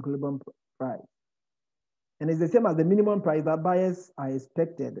equilibrium price. And it's the same as the minimum price that buyers are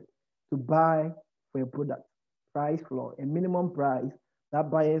expected to buy for a product. Price floor, a minimum price that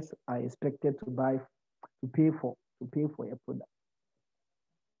buyers are expected to pay for a product.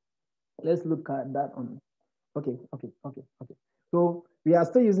 Let's look at that on. Okay. So we are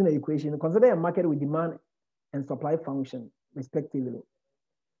still using the equation. Consider a market with demand and supply function, respectively.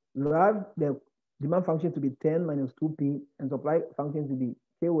 You have the demand function to be 10 minus 2p and supply function to be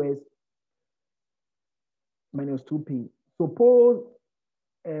KOS minus 2p. Suppose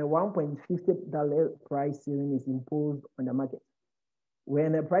a $1.50 price ceiling is imposed on the market.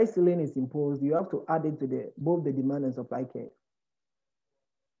 when a price ceiling is imposed, you have to add it to both the demand and supply curve.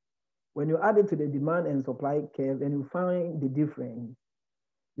 When you add it to the demand and supply curve and you find the difference,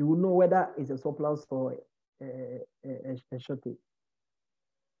 you will know whether it's a surplus or a shortage.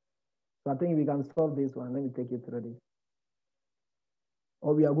 So I think we can solve this one. Let me take you through this.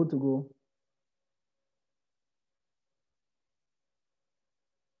 Or we are good to go.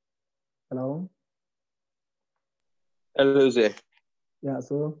 Hello? Hello, sir. Yeah,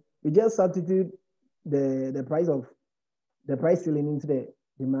 so we just substitute the price ceiling into the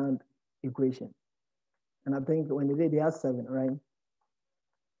demand equation. And I think when they are 7, right?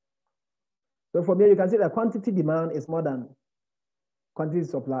 So from here, you can see that quantity demand is more than quantity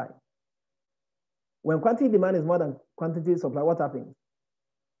supply. When quantity demand is more than quantity supply, what happens?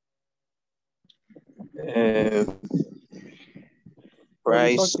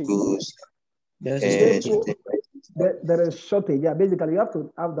 Price goes. There is shortage. Yeah, basically, you have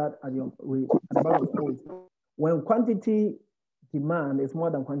to have that at the back of your always. When quantity demand is more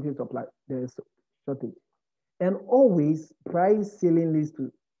than quantity supply, there is shortage. And always, price ceiling leads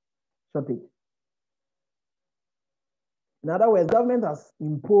to shortage. In other words, government has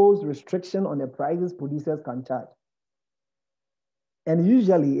imposed restriction on the prices producers can charge. And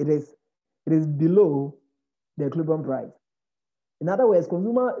usually it is below the equilibrium price. In other words,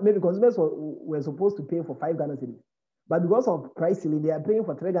 consumers were supposed to pay for 5 Ghana cedis, but because of price ceiling, they are paying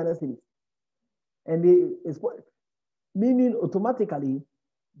for 3 Ghana cedis. And meaning automatically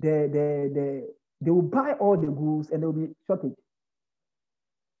they will buy all the goods and there will be shortage.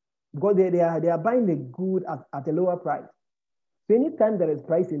 Because they are buying the good at a lower price. So anytime there is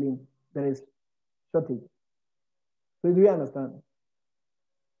price ceiling, there is shortage. So do you understand?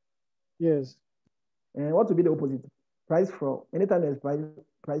 Yes. And what will be the opposite? Price floor. Anytime there's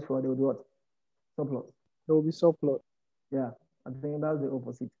price floor, they will do what? Surplus. There will be surplus. Yeah, I think that's the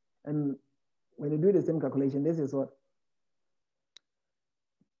opposite. And when you do the same calculation, this is what?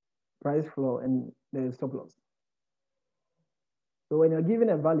 Price floor and there is surplus. So when you're given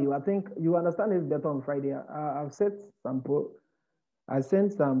a value, I think you understand it better on Friday. I've set some I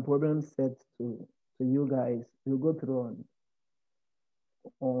sent some problem sets to you guys. We'll go through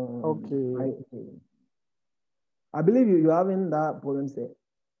on okay. Friday. I believe you having that problem set.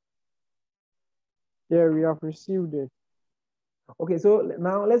 Yeah, we have received it. Okay, so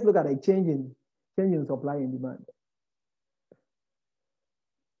now let's look at a change in supply and demand.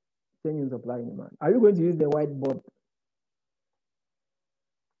 Change in supply and demand. Are you going to use the whiteboard?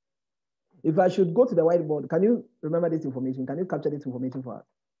 If I should go to the whiteboard, can you remember this information? Can you capture this information for us?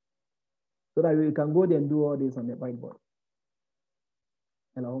 So that we can go there and do all this on the whiteboard.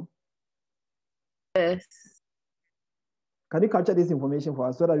 Hello? Yes. Can you capture this information for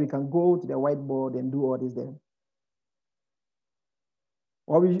us so that we can go to the whiteboard and do all this there?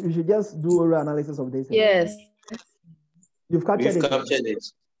 Or we should just do oral analysis of this? Yes. You've captured it? We've captured it.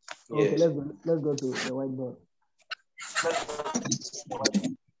 Okay, yes. let's go to the whiteboard.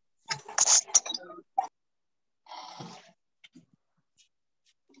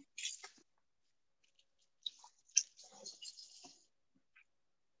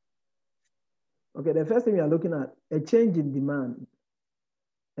 Okay, the first thing we are looking at, a change in demand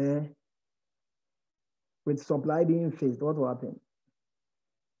with supply being faced, what will happen?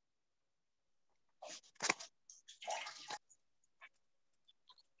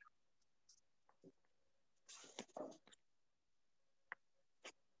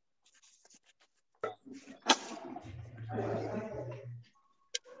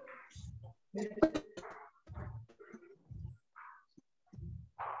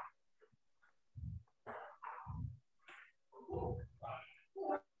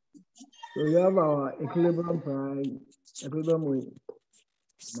 So we have our equilibrium price, equilibrium with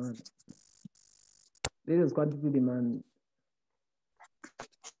demand. This is quantity demand.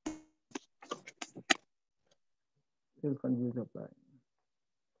 This is quantity supply.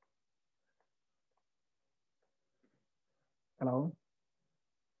 Hello?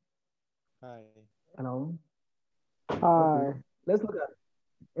 Hi. Hello? Hi. Okay. Let's look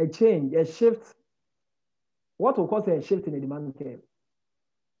at a change, a shift. What will cause a shift in the demand curve?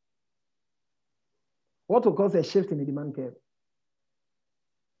 What will cause a shift in the demand curve?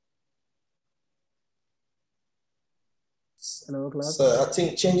 Hello, class? So I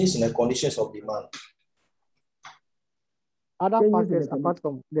think changes in the conditions of demand. Other factors apart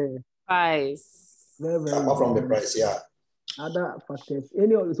from the price. Very apart from the price, yeah. Other factors.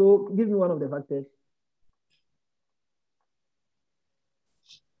 So give me one of the factors.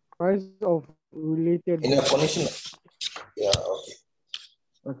 Price of related in a condition. Yeah, okay.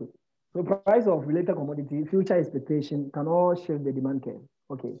 Okay. So price of related commodity, future expectation can all shift the demand curve.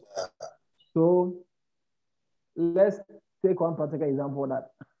 Okay. So let's take one particular example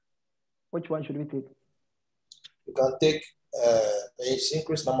that. Which one should we take? You can take the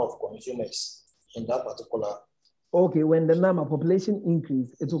increased number of consumers in that particular. Okay, when the number of population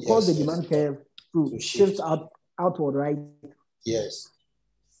increase, it will cause the demand curve to shift outward, right? Yes.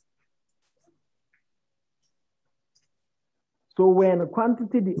 So when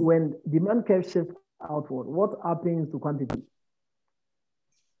demand curve shifts outward, what happens to quantity?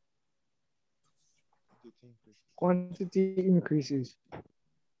 Quantity increases.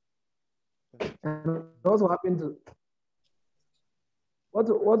 And what will happen to what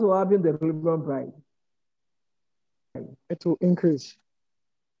will happen to the equilibrium price? It will increase.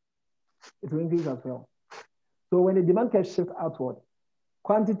 It will increase as well. So when the demand curve shifts outward,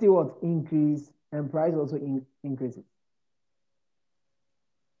 quantity will increase and price also increases.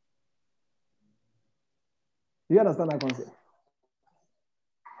 Do you understand that concept?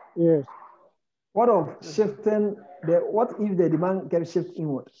 Yes. What if the demand curve shifts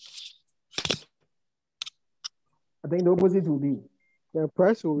inward? I think the opposite will be. The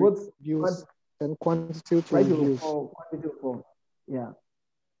price will reduce and quantity will reduce. Quantity will fall. Yeah.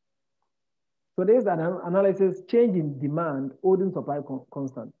 So there's an analysis, change in demand, holding supply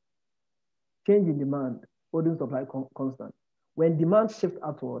constant. Change in demand, holding supply constant. When demand shifts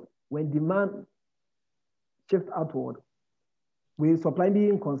outward, with supply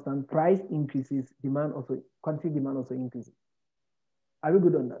being constant, price increases, quantity demand also increases. Are we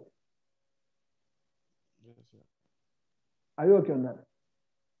good on that? Yes, sir. Are you okay on that?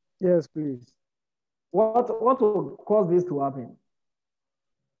 Yes, please. What will cause this to happen?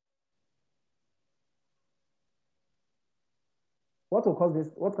 What will cause this?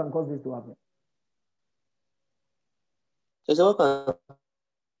 What can cause this to happen? So what can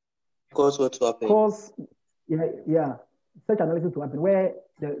cause what to happen? Yeah, such analysis to happen where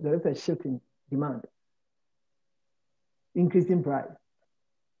there is a shift in demand, increasing price.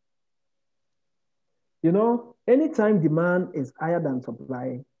 You know, anytime demand is higher than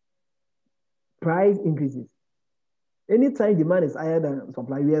supply, price increases. Anytime demand is higher than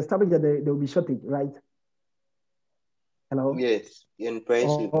supply, we establish that there will be shortage, right? Hello? Yes, in price.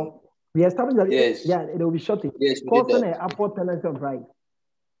 We established that there will be shortage, causing an upward tendency on price.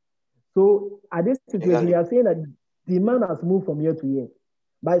 So at this situation, we are saying that demand has moved from year to year,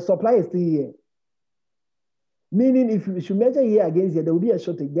 but supply is still here. Meaning, if you should measure year against year, there will be a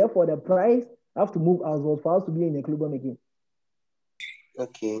shortage. Therefore, the price have to move as well for us to be in equilibrium again.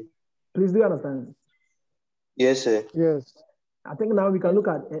 Okay. Please do you understand? Yes, sir. Yes. I think now we can look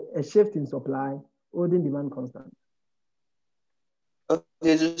at a shift in supply, holding demand constant.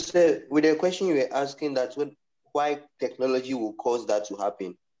 Okay, so sir, with the question you were asking, that why technology will cause that to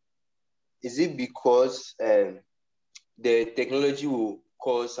happen, is it because the technology will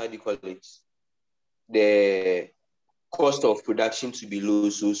cause, how do you call it, the cost of production to be low,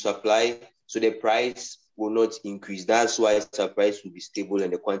 so the price will not increase? That's why the price will be stable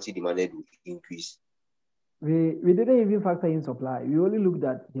and the quantity demanded will increase. We didn't even factor in supply. We only looked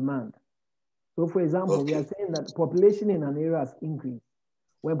at demand. So for example, we are saying that population in an area has increased.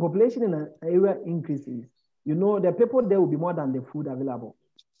 When population in an area increases, you know, the people there will be more than the food available.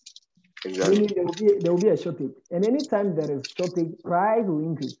 Exactly. Meaning there will be a shortage. And anytime there is shortage, price will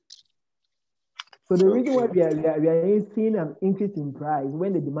increase. So the reason why we are seeing an increase in price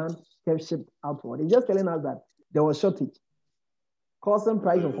when the demand kept shift outward, it's just telling us that there was shortage, causing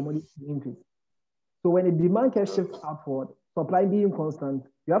price of commodity to increase. So when the demand kept shift outward, supply being constant,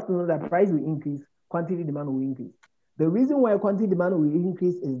 you have to know that price will increase, quantity demand will increase. The reason why quantity demand will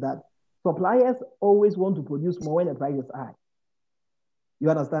increase is that suppliers always want to produce more when the price is high.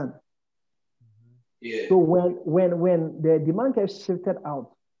 You understand? Yeah. So when the demand gets shifted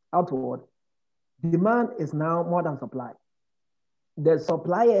outward, demand is now more than supply. The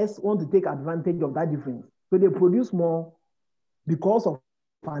suppliers want to take advantage of that difference. So they produce more because of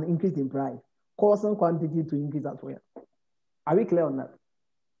an increase in price, causing quantity to increase as well. Are we clear on that?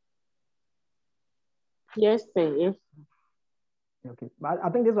 Yes, sir. Yes. Okay, but I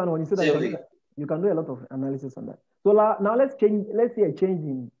think this one, when you see that, you can do a lot of analysis on that. So now let's see a change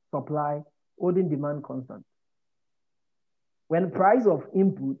in supply, holding demand constant. When price of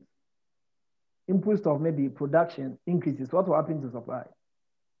inputs of maybe production increases, what will happen to supply?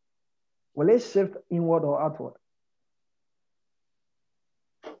 Will it shift inward or outward?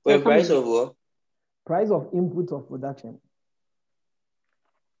 When price of what? Price of inputs of production.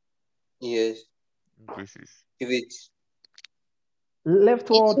 Yes. Increases. If it's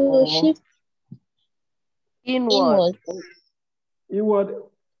leftward or shift inward. Inward.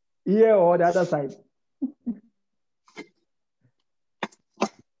 Here or the other side?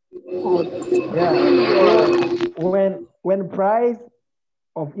 Yeah. So when price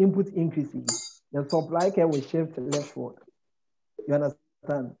of input increases, the supply curve will shift leftward. You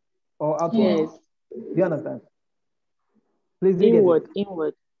understand? Or outward? Yes. Do you understand? Please do Inward, get it.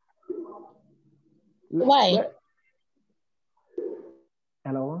 inward. Why?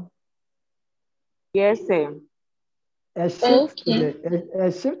 Hello? Yes, sir. A shift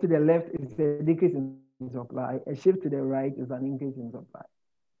to the left is a decrease in supply. A shift to the right is an increase in supply.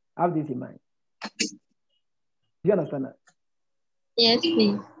 Have this in mind. Do you understand that? Yes,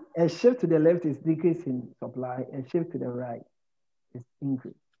 please. A shift to the left is decrease in supply. A shift to the right is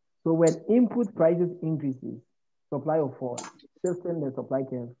increase. So when input prices increases, supply will fall, shifting the supply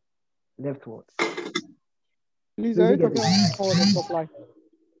curve leftward. Please, are you talking about the supply?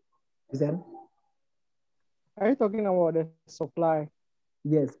 Then? Are you talking about the supply?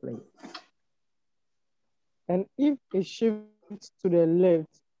 Yes, please. And if it shifts to the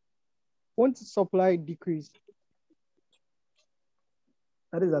left, won't supply decrease?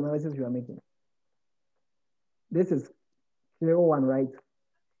 That is the analysis you are making. This is clear one, right?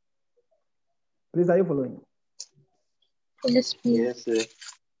 Please, are you following? Yes, please. Yes, sir.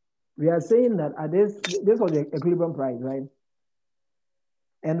 We are saying that at this was the equilibrium price, right?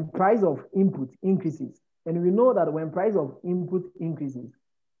 And price of input increases. And we know that when price of input increases,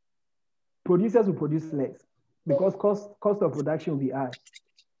 producers will produce less because cost of production will be high,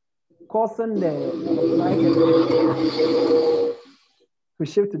 causing the supply to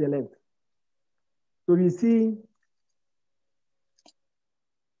shift to the left. So we see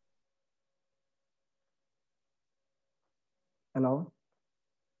hello?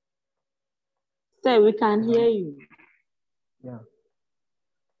 Sir, we can hear you. Yeah.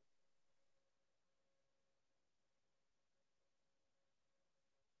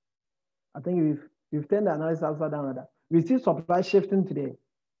 I think we've turned the analysis upside down. We see supply shifting to the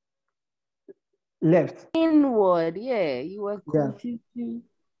left. Inward, yeah. You were confused. Yeah.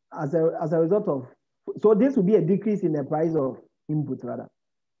 As a result of, so this will be a decrease in the price of input rather.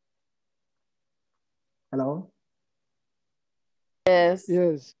 Hello? Yes.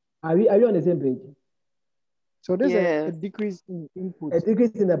 Yes. Are we on the same page? So there's a decrease in input. A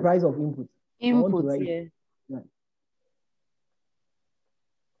decrease in the price of input. Input, yeah. Right.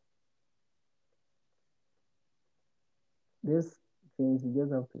 This things you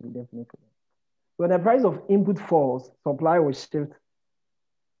just have to be definitely. When the price of input falls, supply will shift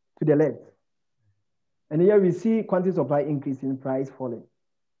to the left. And here we see quantity supply increasing, price falling.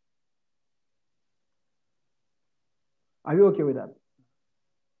 Are you okay with that?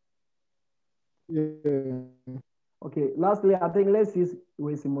 Yeah. Okay, lastly, I think let's use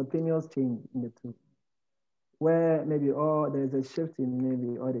a simultaneous change in the two, where maybe there's a shift in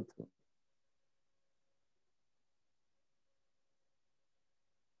maybe all the two.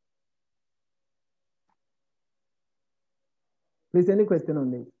 Please, any question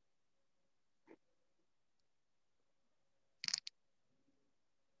on this?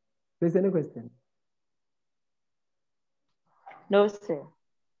 Please, any question? No, sir.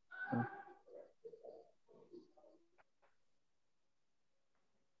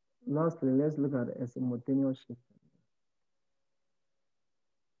 Lastly, let's look at a simultaneous shift.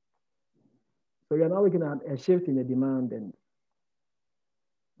 So you're now looking at a shift in the demand and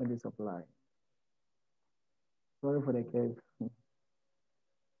the supply. Sorry for the curve.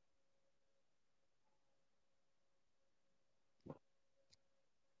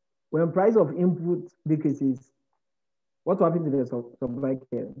 When price of input decreases, what will happen to the supply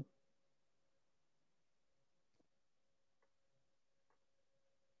curve?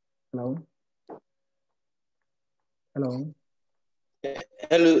 Hello? Hello?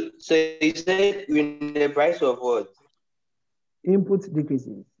 Hello. So you said when the price of what? Input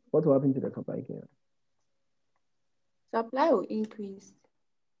decreases, what will happen to the supply curve? Supply will increase.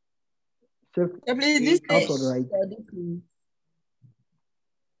 Shift outward, right?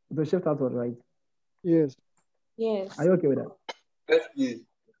 The shift outward, right? Yes. Yes. Are you okay with that? Yes, please.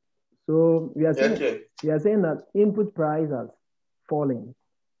 So we are saying that input price has fallen,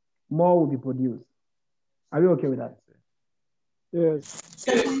 more will be produced. Are you okay with that? Yes.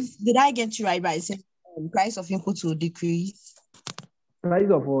 So please, did I get you right by saying price of input will decrease? Price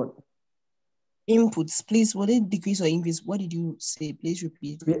of what? Inputs, please, will it decrease or increase? What did you say? Please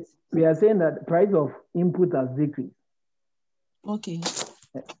repeat. We are saying that price of input has decreased. Okay.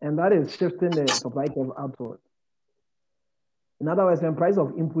 And that is shifting the supply curve outward. In other words, when price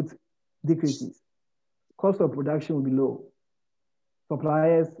of input decreases, cost of production will be low.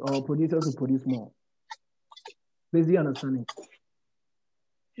 Suppliers or producers will produce more. Please, do you understand it?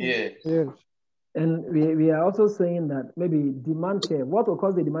 Yeah. And we are also saying that maybe demand curve. What will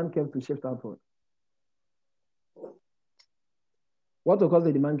cause the demand curve to shift outward? What will cause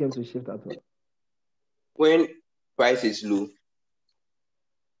the demand curve to shift outward? When price is low.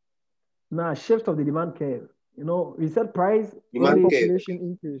 Now, shift of the demand curve. You know, we said price. Demand population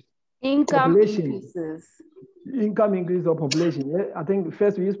increase. Income population. increases. Income increase or population. Yeah, I think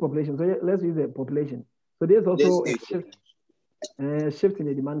first we use population. So let's use the population. So there's also a shift in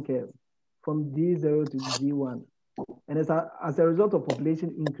the demand curve from D0 to D1. And as a result of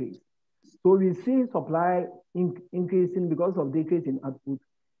population increase. So we see supply increasing because of decrease in output,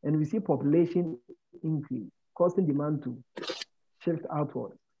 and we see population increase, causing demand to shift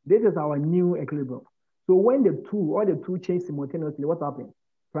outward. This is our new equilibrium. So when the two change simultaneously, what happens?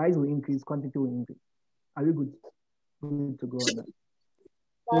 Price will increase, quantity will increase. Are we good? Good to go on that?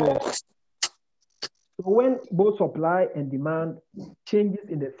 Yes. So when both supply and demand changes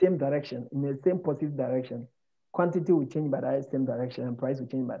in the same direction, in the same positive direction, quantity will change by that same direction and price will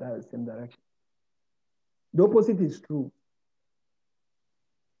change by that same direction. The opposite is true.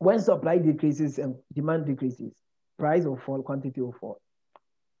 When supply decreases and demand decreases, price will fall, quantity will fall.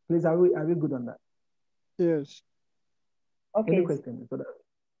 Please, are we good on that? Yes. Okay. Any questions?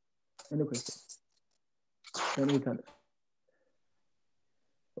 Any questions? Then we can.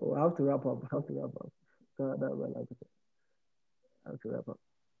 Oh, I have to wrap up. God, that well, like I have to wrap up.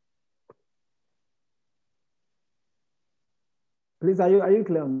 Please, are you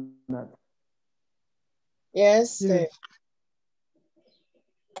clear on that? Yes, sir.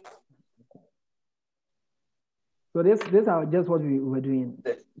 So this are just what we were doing.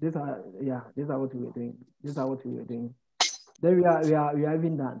 These are what we were doing. Then we are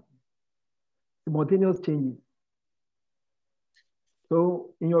even done. Simultaneous changes.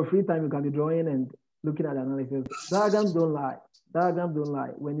 So in your free time, you can be drawing and looking at analysis. Diagrams don't lie.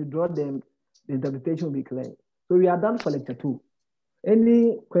 When you draw them, the interpretation will be clear. So we are done for lecture 2.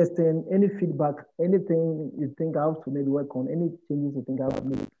 Any question, any feedback, anything you think I have to maybe work on, any changes you think I have to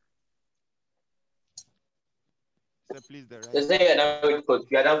make? So please, you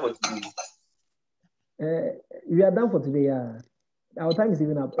are done for today. We are done for today, yeah. Our time is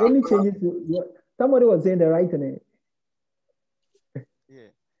even up. Any changes? Somebody was saying the right thing.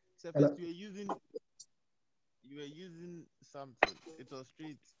 Yeah. So first you were using something. It was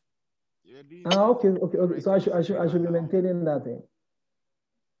straight. You were doing okay. So I should be maintaining that thing.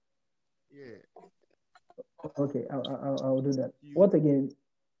 Yeah. Okay, I'll do that. What again?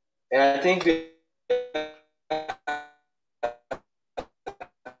 I think.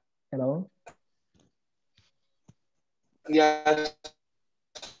 Hello. Yeah.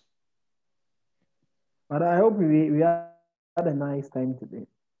 But I hope we had a nice time today.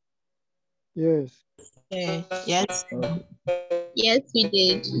 Yes. Yes. Okay. Yes, we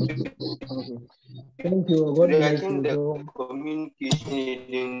did. Okay. Thank you. God bless I think the communication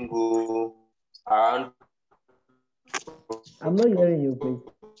didn't go around. I'm not hearing you, please.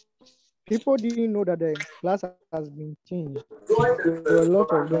 People didn't know that the class has been changed. There were a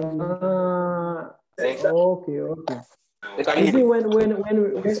lot of them. Okay. You see,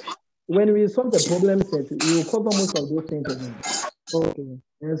 when we solve the problem set, we will cover most of those things again. Okay.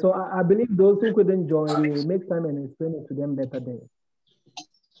 And so I believe those who couldn't join, we will make time and explain it to them better there.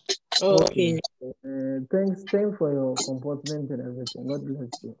 Okay. Thanks for your comportment and everything. God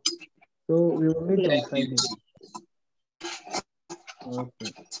bless you. So we will meet on Friday.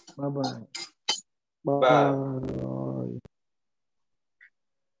 Okay. Bye-bye. Bye.